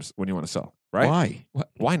first dibs when you want to sell, right? Why?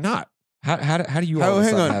 Why not? How do you all of a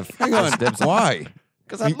Hang sudden on. have Hang on. first dibs on- Why?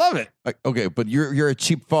 Because I love it. Okay, but you're a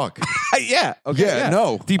cheap fuck. Yeah. Okay. Yeah,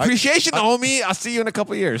 no. Depreciation, homie. I'll see you in a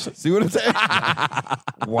couple of years. See what I'm saying?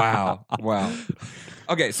 Wow.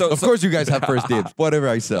 Okay, so Of course you guys have first dibs. Whatever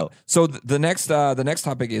I sell. So the next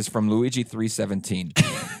topic is from Luigi 317.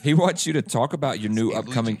 He wants you to talk about your new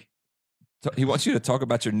upcoming. He wants you to talk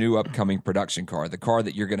about your new upcoming production car, the car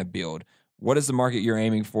that you're going to build. What is the market you're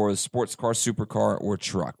aiming for? Sports car, supercar, or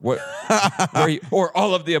truck? What? Or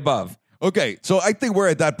all of the above? Okay, so I think we're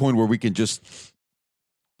at that point where we can just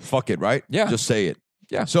fuck it, right? Yeah. Just say it.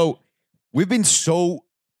 Yeah. So we've been so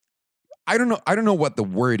I don't know what the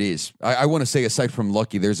word is. I want to say aside from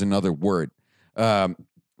lucky, there's another word.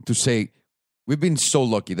 to say we've been so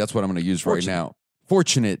lucky. That's what I'm going to use right now.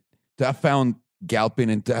 Fortunate to have found Galpin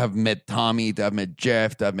and to have met Tommy, to have met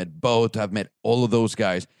Jeff, to have met Bo, to have met all of those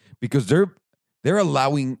guys, because they're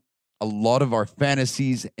allowing a lot of our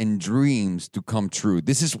fantasies and dreams to come true.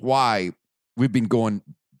 This is why we've been going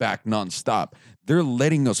back nonstop. They're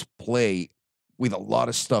letting us play with a lot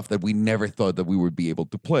of stuff that we never thought that we would be able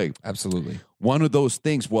to play. Absolutely. One of those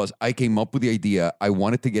things was I came up with the idea. I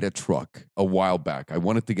wanted to get a truck a while back. I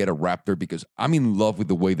wanted to get a Raptor because I'm in love with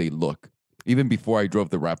the way they look. Even before I drove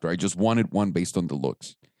the Raptor, I just wanted one based on the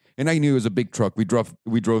looks. And I knew it was a big truck. We drove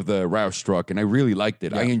the Roush truck, and I really liked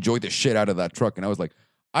it. Yeah. I enjoyed the shit out of that truck. And I was like,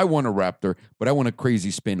 I want a Raptor, but I want a crazy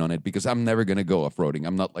spin on it because I'm never going to go off-roading.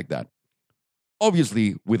 I'm not like that.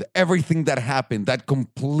 Obviously, with everything that happened, that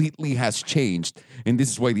completely has changed. And this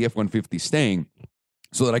is why the F-150 is staying,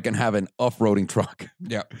 so that I can have an off-roading truck.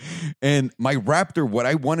 Yeah. And my Raptor, what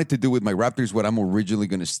I wanted to do with my Raptor is what I'm originally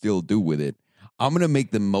going to still do with it. I'm going to make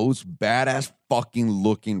the most badass fucking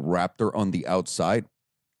looking Raptor on the outside,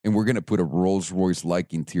 and we're going to put a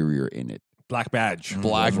Rolls-Royce-like interior in it. Black badge.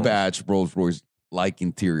 Black badge, Rolls-Royce-like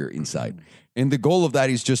interior inside. And the goal of that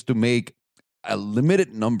is just to make a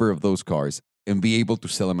limited number of those cars and be able to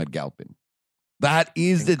sell them at Galpin. That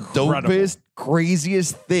is Incredible. The dopest,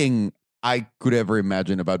 craziest thing I could ever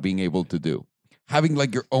imagine about being able to do. Having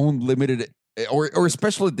like your own limited or a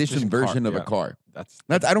special edition version of a car.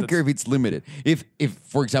 I don't care if it's limited. If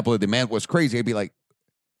for example the demand was crazy, I'd be like,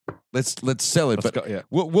 let's sell it. But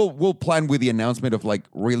we'll plan with the announcement of like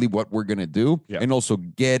really what we're gonna do, and also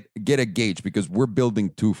get a gauge because we're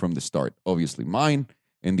building two from the start. Obviously mine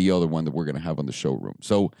and the other one that we're gonna have on the showroom.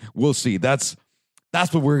 So we'll see. That's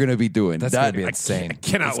what we're gonna be doing. That's gonna be insane. I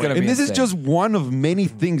cannot wait. And this is just one of many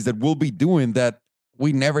things that we'll be doing that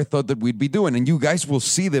we never thought that we'd be doing, and you guys will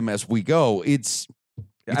see them as we go. It's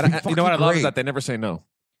you know what I love is that they never say no.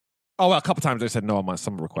 Oh well, a couple times they said no on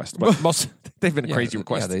some requests, but most they've been crazy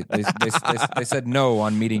requests. Yeah, they said no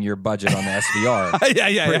on meeting your budget on the SVR.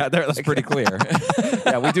 yeah. They're it's pretty clear.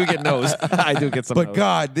 Yeah, we do get no's. I do get some. But no's.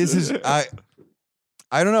 God, this is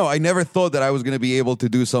I don't know. I never thought that I was going to be able to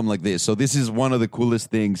do something like this. So this is one of the coolest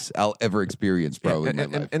things I'll ever experience, probably in my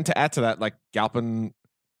life. And to add to that, like Galpin,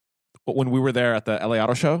 when we were there at the LA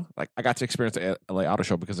Auto Show, like I got to experience the LA Auto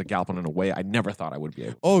Show because of Galpin in a way I never thought I would be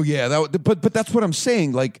able. Oh yeah, but that's what I'm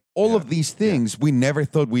saying. Like all of these things, we never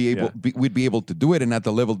thought we'd be able to do it, and at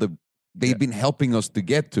the level that they've been helping us to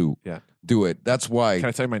get to do it. That's why. Can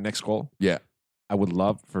I tell you my next goal? Yeah, I would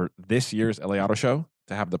love for this year's LA Auto Show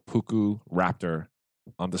to have the Puku Raptor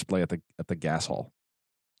on display at the gas hall.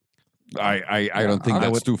 I don't think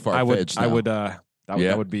that's too far fetched. That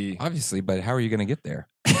would be obviously, but how are you going to get there?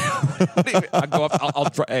 I go up.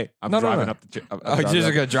 I'm driving up. You're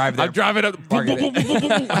just going to drive there. I'm driving up. How are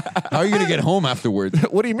you going to get home afterwards?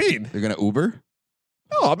 What do you mean? You're going to Uber?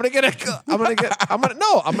 No, I'm gonna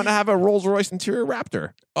have a Rolls Royce interior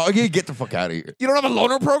Raptor. Oh, okay, get the fuck out of here. You don't have a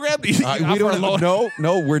loaner program? We don't have,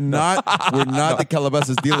 no, we're not the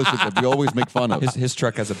Calabasas dealership that we always make fun of. His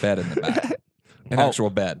truck has a bed in the back. An actual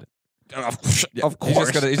bed. Of course.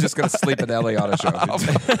 He's just gonna sleep at the LA Auto Show.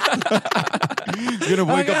 He's gonna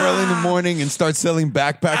wake up early in the morning and start selling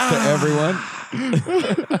backpacks to everyone.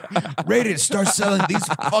 Ready to start selling these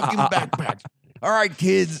fucking backpacks. All right,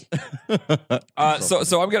 kids.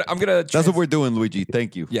 So I'm gonna. That's what we're doing, Luigi.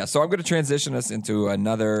 Thank you. Yeah. So I'm gonna transition us into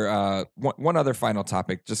another one other final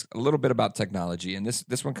topic, just a little bit about technology, and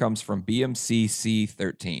this one comes from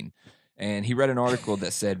BMCC13, and he read an article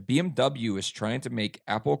that said BMW is trying to make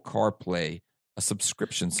Apple CarPlay a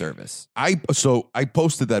subscription service. I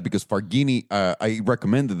posted that because Farghini. I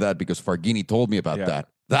recommended that because Farghini told me about that.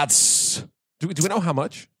 That's. Do we know how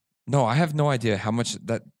much? No, I have no idea how much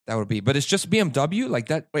that would be, but it's just BMW like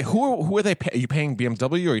that. Wait, who are they? Are you paying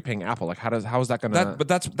BMW or are you paying Apple? Like, how is that going to? But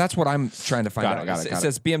that's what I'm trying to find out. It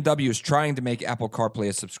says BMW is trying to make Apple CarPlay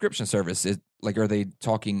a subscription service. Are they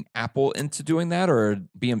talking Apple into doing that, or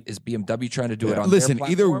is BMW trying to do it on? Listen,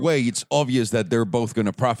 their either way, it's obvious that they're both going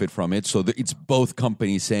to profit from it. So it's both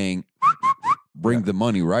companies saying, bring the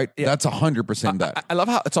money, right? Yeah. That's 100% that. I love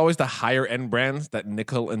how it's always the higher end brands that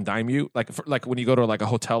nickel and dime you. Like when you go to like a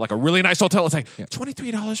hotel, like a really nice hotel, it's like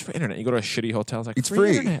 $23 for internet. You go to a shitty hotel, it's like it's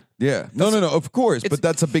free. Internet. Yeah. No, of course, but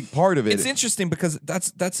that's a big part of it. It's interesting because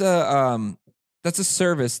that's a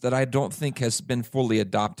service that I don't think has been fully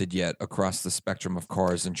adopted yet across the spectrum of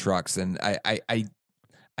cars and trucks, and I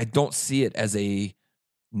don't see it as a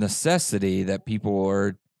necessity that people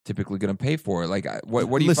are typically going to pay for. Like,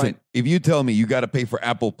 what do you find? If you tell me you got to pay for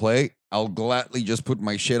Apple Play, I'll gladly just put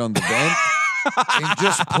my shit on the vent and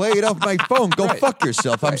just play it off my phone. Go fuck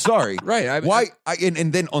yourself. I'm sorry. Right. Why?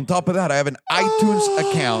 And then on top of that, I have an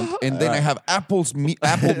iTunes account, and then I have Apple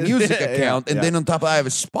Music account, and then on top of that, I have a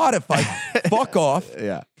Spotify. Fuck off.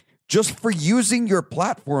 Yeah. Just for using your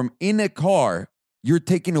platform in a car, you're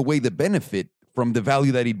taking away the benefit from the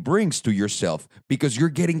value that it brings to yourself because you're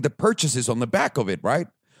getting the purchases on the back of it, right?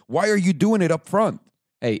 Why are you doing it up front?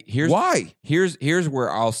 Hey, Why? Here's where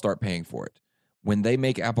I'll start paying for it. When they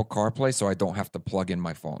make Apple CarPlay so I don't have to plug in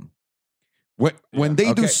my phone. When they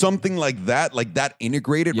do Okay. something like that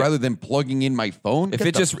integrated rather than plugging in my phone, If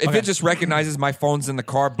it just recognizes my phone's in the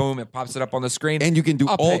car, boom, it pops it up on the screen. and you can do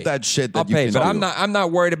I'll all pay. that shit that I'll you pay, can but do. I'm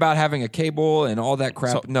not worried about having a cable and all that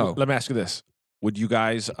crap. So No. let me ask you this: would you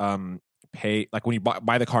guys pay, like when you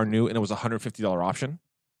buy the car new and it was $150 option?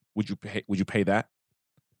 Would you pay that?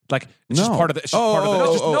 Like it's just No. part of the. It's just part of the.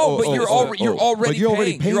 No, just no, but you're already But you're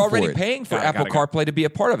already paying. You're already for it. paying for Got it, Apple got it. CarPlay to be a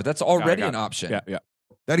part of it. That's already Got an it. option. Yeah.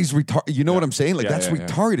 That is retarded. You know what I'm saying? Like Yeah, that's yeah, yeah.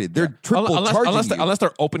 retarded. They're triple charging you. unless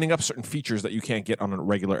they're opening up certain features that you can't get on a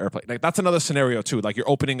regular airplane. Like that's another scenario too. Like you're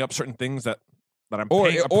opening up certain things that I'm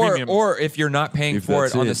paying a premium. Or if you're not paying If for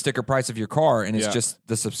that's it on it. the sticker price of your car and it's Yeah. just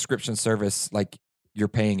the subscription service, like you're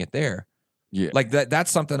paying it there. Yeah. Like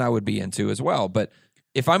that's something I would be into as well. But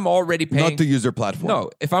if I'm already paying Not to use their platform. No,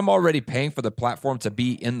 if I'm already paying for the platform to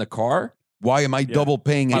be in the car, Why am I double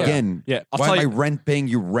paying again? Yeah. I'll Why tell am I you- rent paying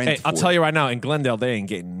you rent Hey, for? I'll tell you right now, in Glendale, they ain't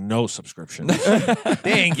getting no subscription.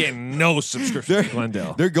 They ain't getting no subscription in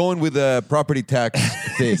Glendale. They're going with the property tax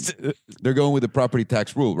thing. They're going with the property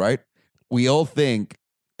tax rule, right? We all think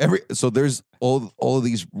so there's all of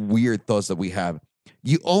these weird thoughts that we have.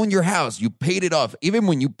 You own your house, you paid it off. Even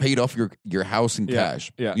when you paid off your house in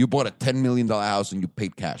cash, yeah. you bought a $10 million house and you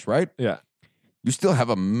paid cash, right? Yeah. You still have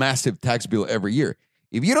a massive tax bill every year.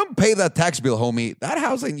 If you don't pay that tax bill, homie, that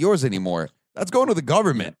house ain't yours anymore. That's going to the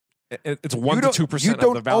government. It's 1 You to don't- 2% You of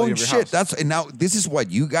don't the value own of your shit. house. And now this is what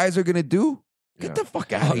you guys are gonna do. Get Yeah. the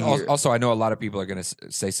fuck out of here. also I know a lot of people are going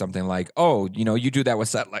to say something like, "Oh, you do that with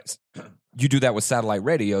satellites. You do that with satellite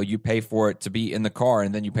radio. You pay for it to be in the car,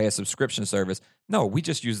 and then you pay a subscription service." No, we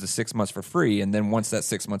just use the 6 months for free, and then once that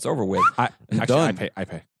 6 months over with, I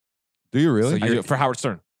pay. Do you really? So I do, for Howard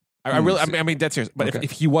Stern. I really, I mean, dead serious. But Okay.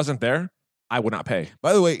 if he wasn't there, I would not pay.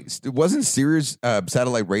 By the way, wasn't Sirius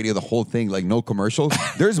satellite radio the whole thing like no commercials?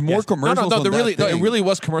 There's more Yes. commercials. No, on that it thing. really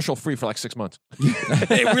was commercial free for like 6 months.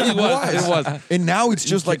 It really was. It was. And now it's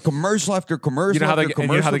just like commercial after commercial. You know how after they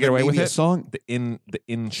commercial. you know how they get then away with maybe it? A song. The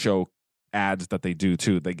in show ads that they do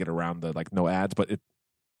too. They get around the like no ads, but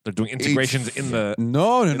they're doing integrations in the.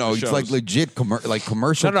 No. the It's shows. like legit commercial.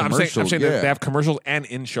 No, I'm saying commercials. they yeah. have commercials and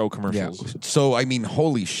in show commercials. So I mean,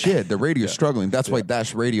 holy shit, the radio's struggling. That's why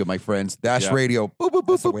Dash Radio, my friends, Dash Yeah. Radio. Boop, boop, boop,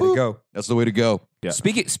 that's the boop, way to boop. go. That's the way to go. Yeah.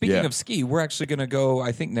 Speaking Yeah. of ski, we're actually going to go,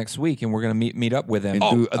 I think, next week, and we're going to meet up with him.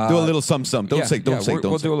 And do a little something. Don't say. We'll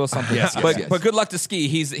do a little something. Yes, but yes. but good luck to Ski.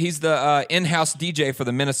 He's the in-house DJ for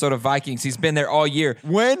the Minnesota Vikings. He's been there all year.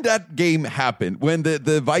 When that game happened, when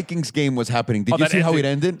the Vikings game was happening, did you that see how it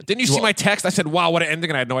ended. ended? Didn't you see my text? I said, "Wow, what an ending!"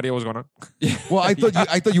 And I had no idea what was going on. Well, I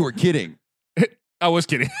thought you were kidding. I was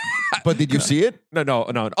kidding. But did you see it? No.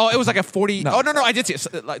 Oh, it was like a 40. Oh, no, I did see it.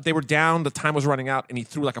 So, like, they were down. The time was running out, and he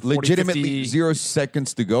threw like a 40, Legitimately 50. 0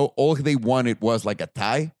 seconds to go. All they wanted was like a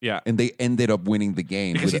tie. Yeah. And they ended up winning the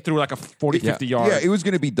game. Because he threw like a 40, 50 yard. Yeah, it was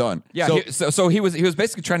going to be done. Yeah, So, so he was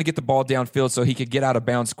basically trying to get the ball downfield so he could get out of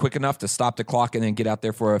bounds quick enough to stop the clock and then get out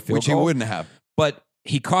there for a field which he goal. wouldn't have. But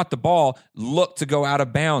he caught the ball, looked to go out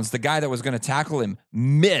of bounds. The guy that was going to tackle him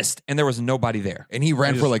missed, and there was nobody there. And he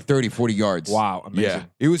ran for like 30, 40 yards. Wow, amazing. Yeah.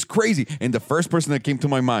 It was crazy. And the first person that came to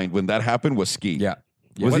my mind when that happened was Ski. Yeah.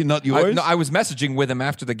 Was he not yours? I was messaging with him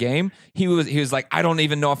after the game. He was like, I don't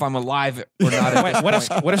even know if I'm alive or not. at Wait, this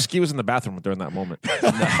point." what if Ski was in the bathroom during that moment?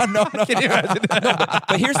 no. Can you imagine?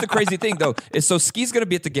 But here's the crazy thing, though, is so Ski's going to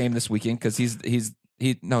be at the game this weekend because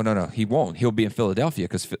no, he won't. He'll be in Philadelphia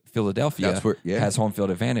because Philadelphia That's where- yeah. has home field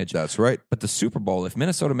advantage. That's right. But the Super Bowl, if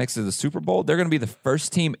Minnesota makes it to the Super Bowl, they're going to be the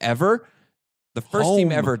first team ever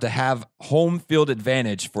to have home field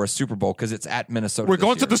advantage for a Super Bowl because it's at Minnesota. We're this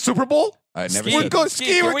going to year. the Super Bowl? I never Ski. said We're going, Ski,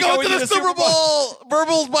 Ski, can we're we going go to to the the Super Super Bowl.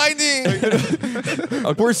 Verbals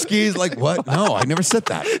binding. Poor Ski's like, what? No, I never said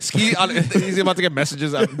that. Ski, he's about to get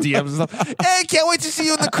messages, DMs and stuff. Hey, can't wait to see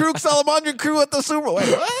you in the crew, Salomondrin crew at the Super Bowl. Wait,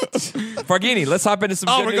 what? Farghini, let's hop into some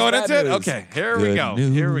Oh, good we're news, going bad into it? news. Okay, here we go.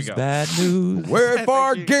 Good Here we news, go. Bad news. We're Thank you.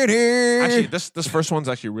 Farghini. Actually, this first one's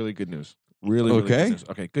actually really good news. Really Okay. good news.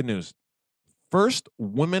 Okay, good news. First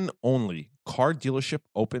women-only car dealership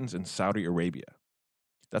opens in Saudi Arabia.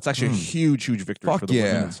 That's actually a huge victory Fuck for the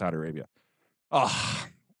women yeah. in Saudi Arabia. Oh,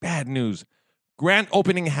 bad news. Grand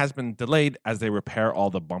opening has been delayed as they repair all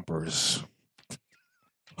the bumpers.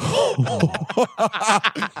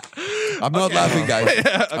 I'm not laughing, guys.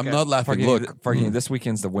 I'm not laughing. Look, Farghini, this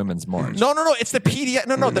weekend's the women's march. No. It's the PDI.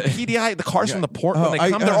 No, the PDI. The cars from the port when they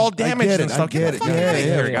come, they're all damaged and stuff. Get it.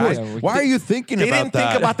 Yeah. Why are you thinking They about that? didn't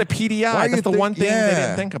think about the PDI. That's the one thing they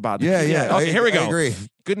didn't think about. The PDI. Okay, here we go. I agree.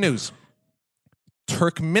 Good news.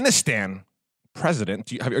 Turkmenistan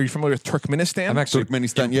president. Are you familiar with Turkmenistan? I'm actually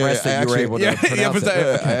Turkmenistan. impressed that you were able to pronounce it.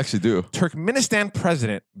 I actually do. Turkmenistan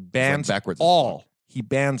president bans backwards. He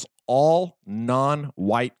bans all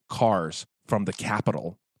non-white cars from the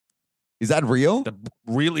capital. Is that real?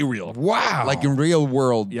 Really real. Wow. Like in real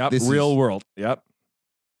world? Yep. Real world. Yep.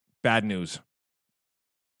 Bad news.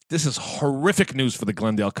 This is horrific news for the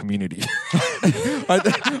Glendale community. Are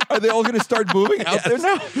they all going to start moving out there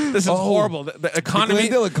now? This is horrible. The economy.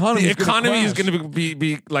 The economy is going to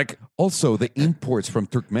be like. Also, the imports from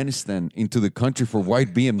Turkmenistan into the country for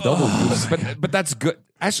white BMWs. but that's good.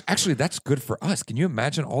 Actually, that's good for us. Can you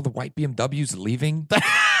imagine all the white BMWs leaving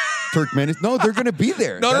Turkmenistan? No, they're going to be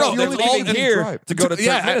there. No, They're they're leaving here to go to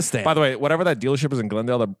Turkmenistan. By the way, whatever that dealership is in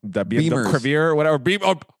Glendale, that BMW Beamers. Crevier or whatever.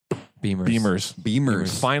 Beamers.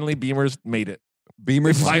 Finally, Beamers made it.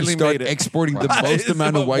 Beamers finally start made it. exporting the most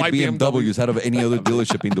amount of white BMWs out of any other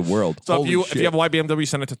dealership in the world. So Holy if you have a white BMW,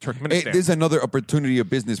 send it to Turkmenistan. Hey, this is another opportunity of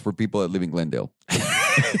business for people that live in Glendale.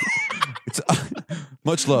 It's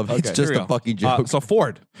much love. It's Okay, just here we a go. fucking joke. So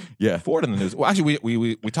Ford Yeah. in the news. Well, actually,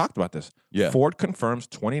 we talked about this. Yeah. Ford confirms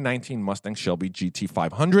 2019 Mustang Shelby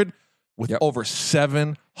GT500 with over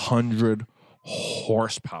 700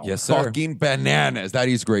 horsepower. Yes, sir. Fucking bananas. That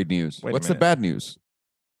is great news. Wait a What's the minute. bad news?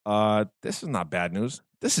 This is not bad news.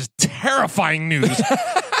 This is terrifying news.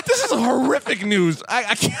 This is horrific news.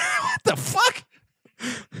 I can't. What the fuck?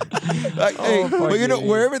 Hey, but you know,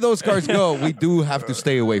 wherever those cars go, we do have to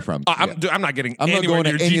stay away from. I'm not getting. I'm not anywhere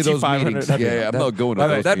going to near any of those GT500. meetings. Yeah, I'm not going to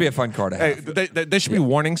those. That'd be a meetings. fun car to Hey, have. there should be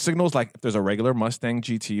warning signals like if there's a regular Mustang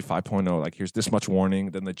GT 5.0, like here's this much warning,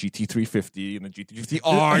 then the GT 350 and the GT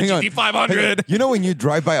 350R, Hang on. GT 500. You know when you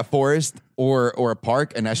drive by a forest or a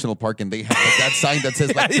park, a national park, and they have like that sign that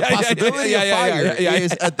says like the possibility of fire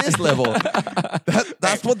is at this level.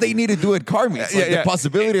 That's what they need to do at car meets. Like, the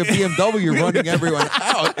possibility of BMW running everyone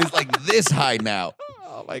out is like this high now.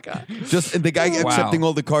 Oh my god! Just and the guy accepting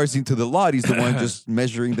all the cars into the lot, he's the one just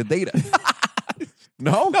measuring the data.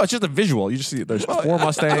 No, it's just a visual. You just see there's 4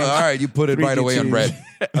 Mustangs. All right, you put it 3 right away on GTs. red.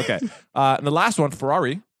 Okay, and the last one,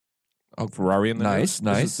 Ferrari. Oh, Ferrari in the Nice, news.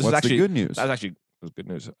 nice. This is What's actually the good news? That's actually good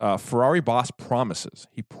news. Ferrari boss promises.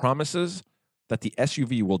 He promises that the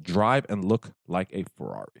SUV will drive and look like a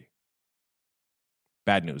Ferrari.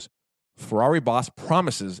 Bad news. Ferrari boss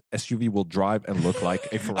promises SUV will drive and look like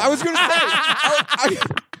a Ferrari. I was going to say.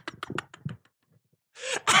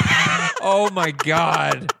 Oh my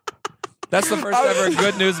God. That's the first ever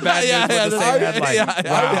good news, bad news with the same headline.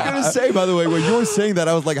 I was going to say, by the way, when you were saying that,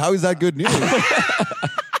 I was like, how is that good news?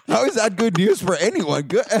 How is that good news for anyone?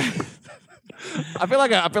 Good. I feel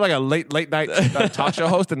like a late night talk show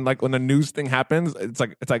host, and like when the news thing happens, it's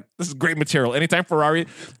like this is great material. Anytime Ferrari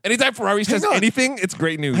says anything, it's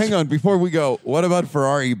great news. Hang on, before we go, what about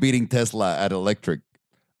Ferrari beating Tesla at electric?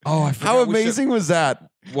 Oh, I forgot. How amazing was that?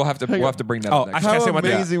 We'll have to bring that Oh, up next. actually, How can I say one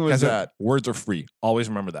thing? amazing was Guys, that? Words are free. Always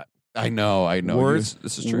remember that. I know. Words.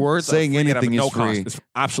 This is true. Words Saying are free and anything have is no cost. free. It's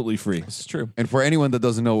absolutely free. This is true. And for anyone that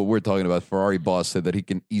doesn't know what we're talking about, Ferrari boss said that he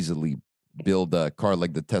can easily build a car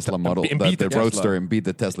like the Tesla model, and the beat the Roadster, Tesla. and beat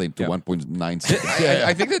the Tesla into 1.9 seconds.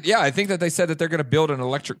 I think that they said that they're going to build an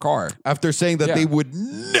electric car. After saying that Yeah. they would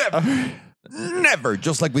never,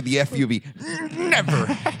 just like with the FUV,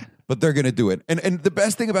 never. But they're gonna do it. And the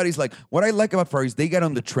best thing about it is like what I like about Ferrari is they got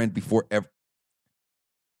on the trend before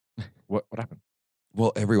What happened?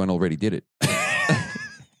 well, everyone already did it.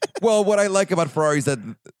 Well, what I like about Ferrari is that.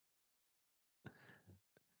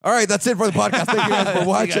 All right, that's it for the podcast. Thank you guys for See you guys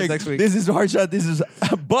watching. next week. This is Hardshot. This is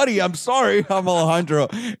Buddy. I'm sorry. I'm Alejandro.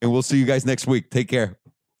 And we'll see you guys next week. Take care.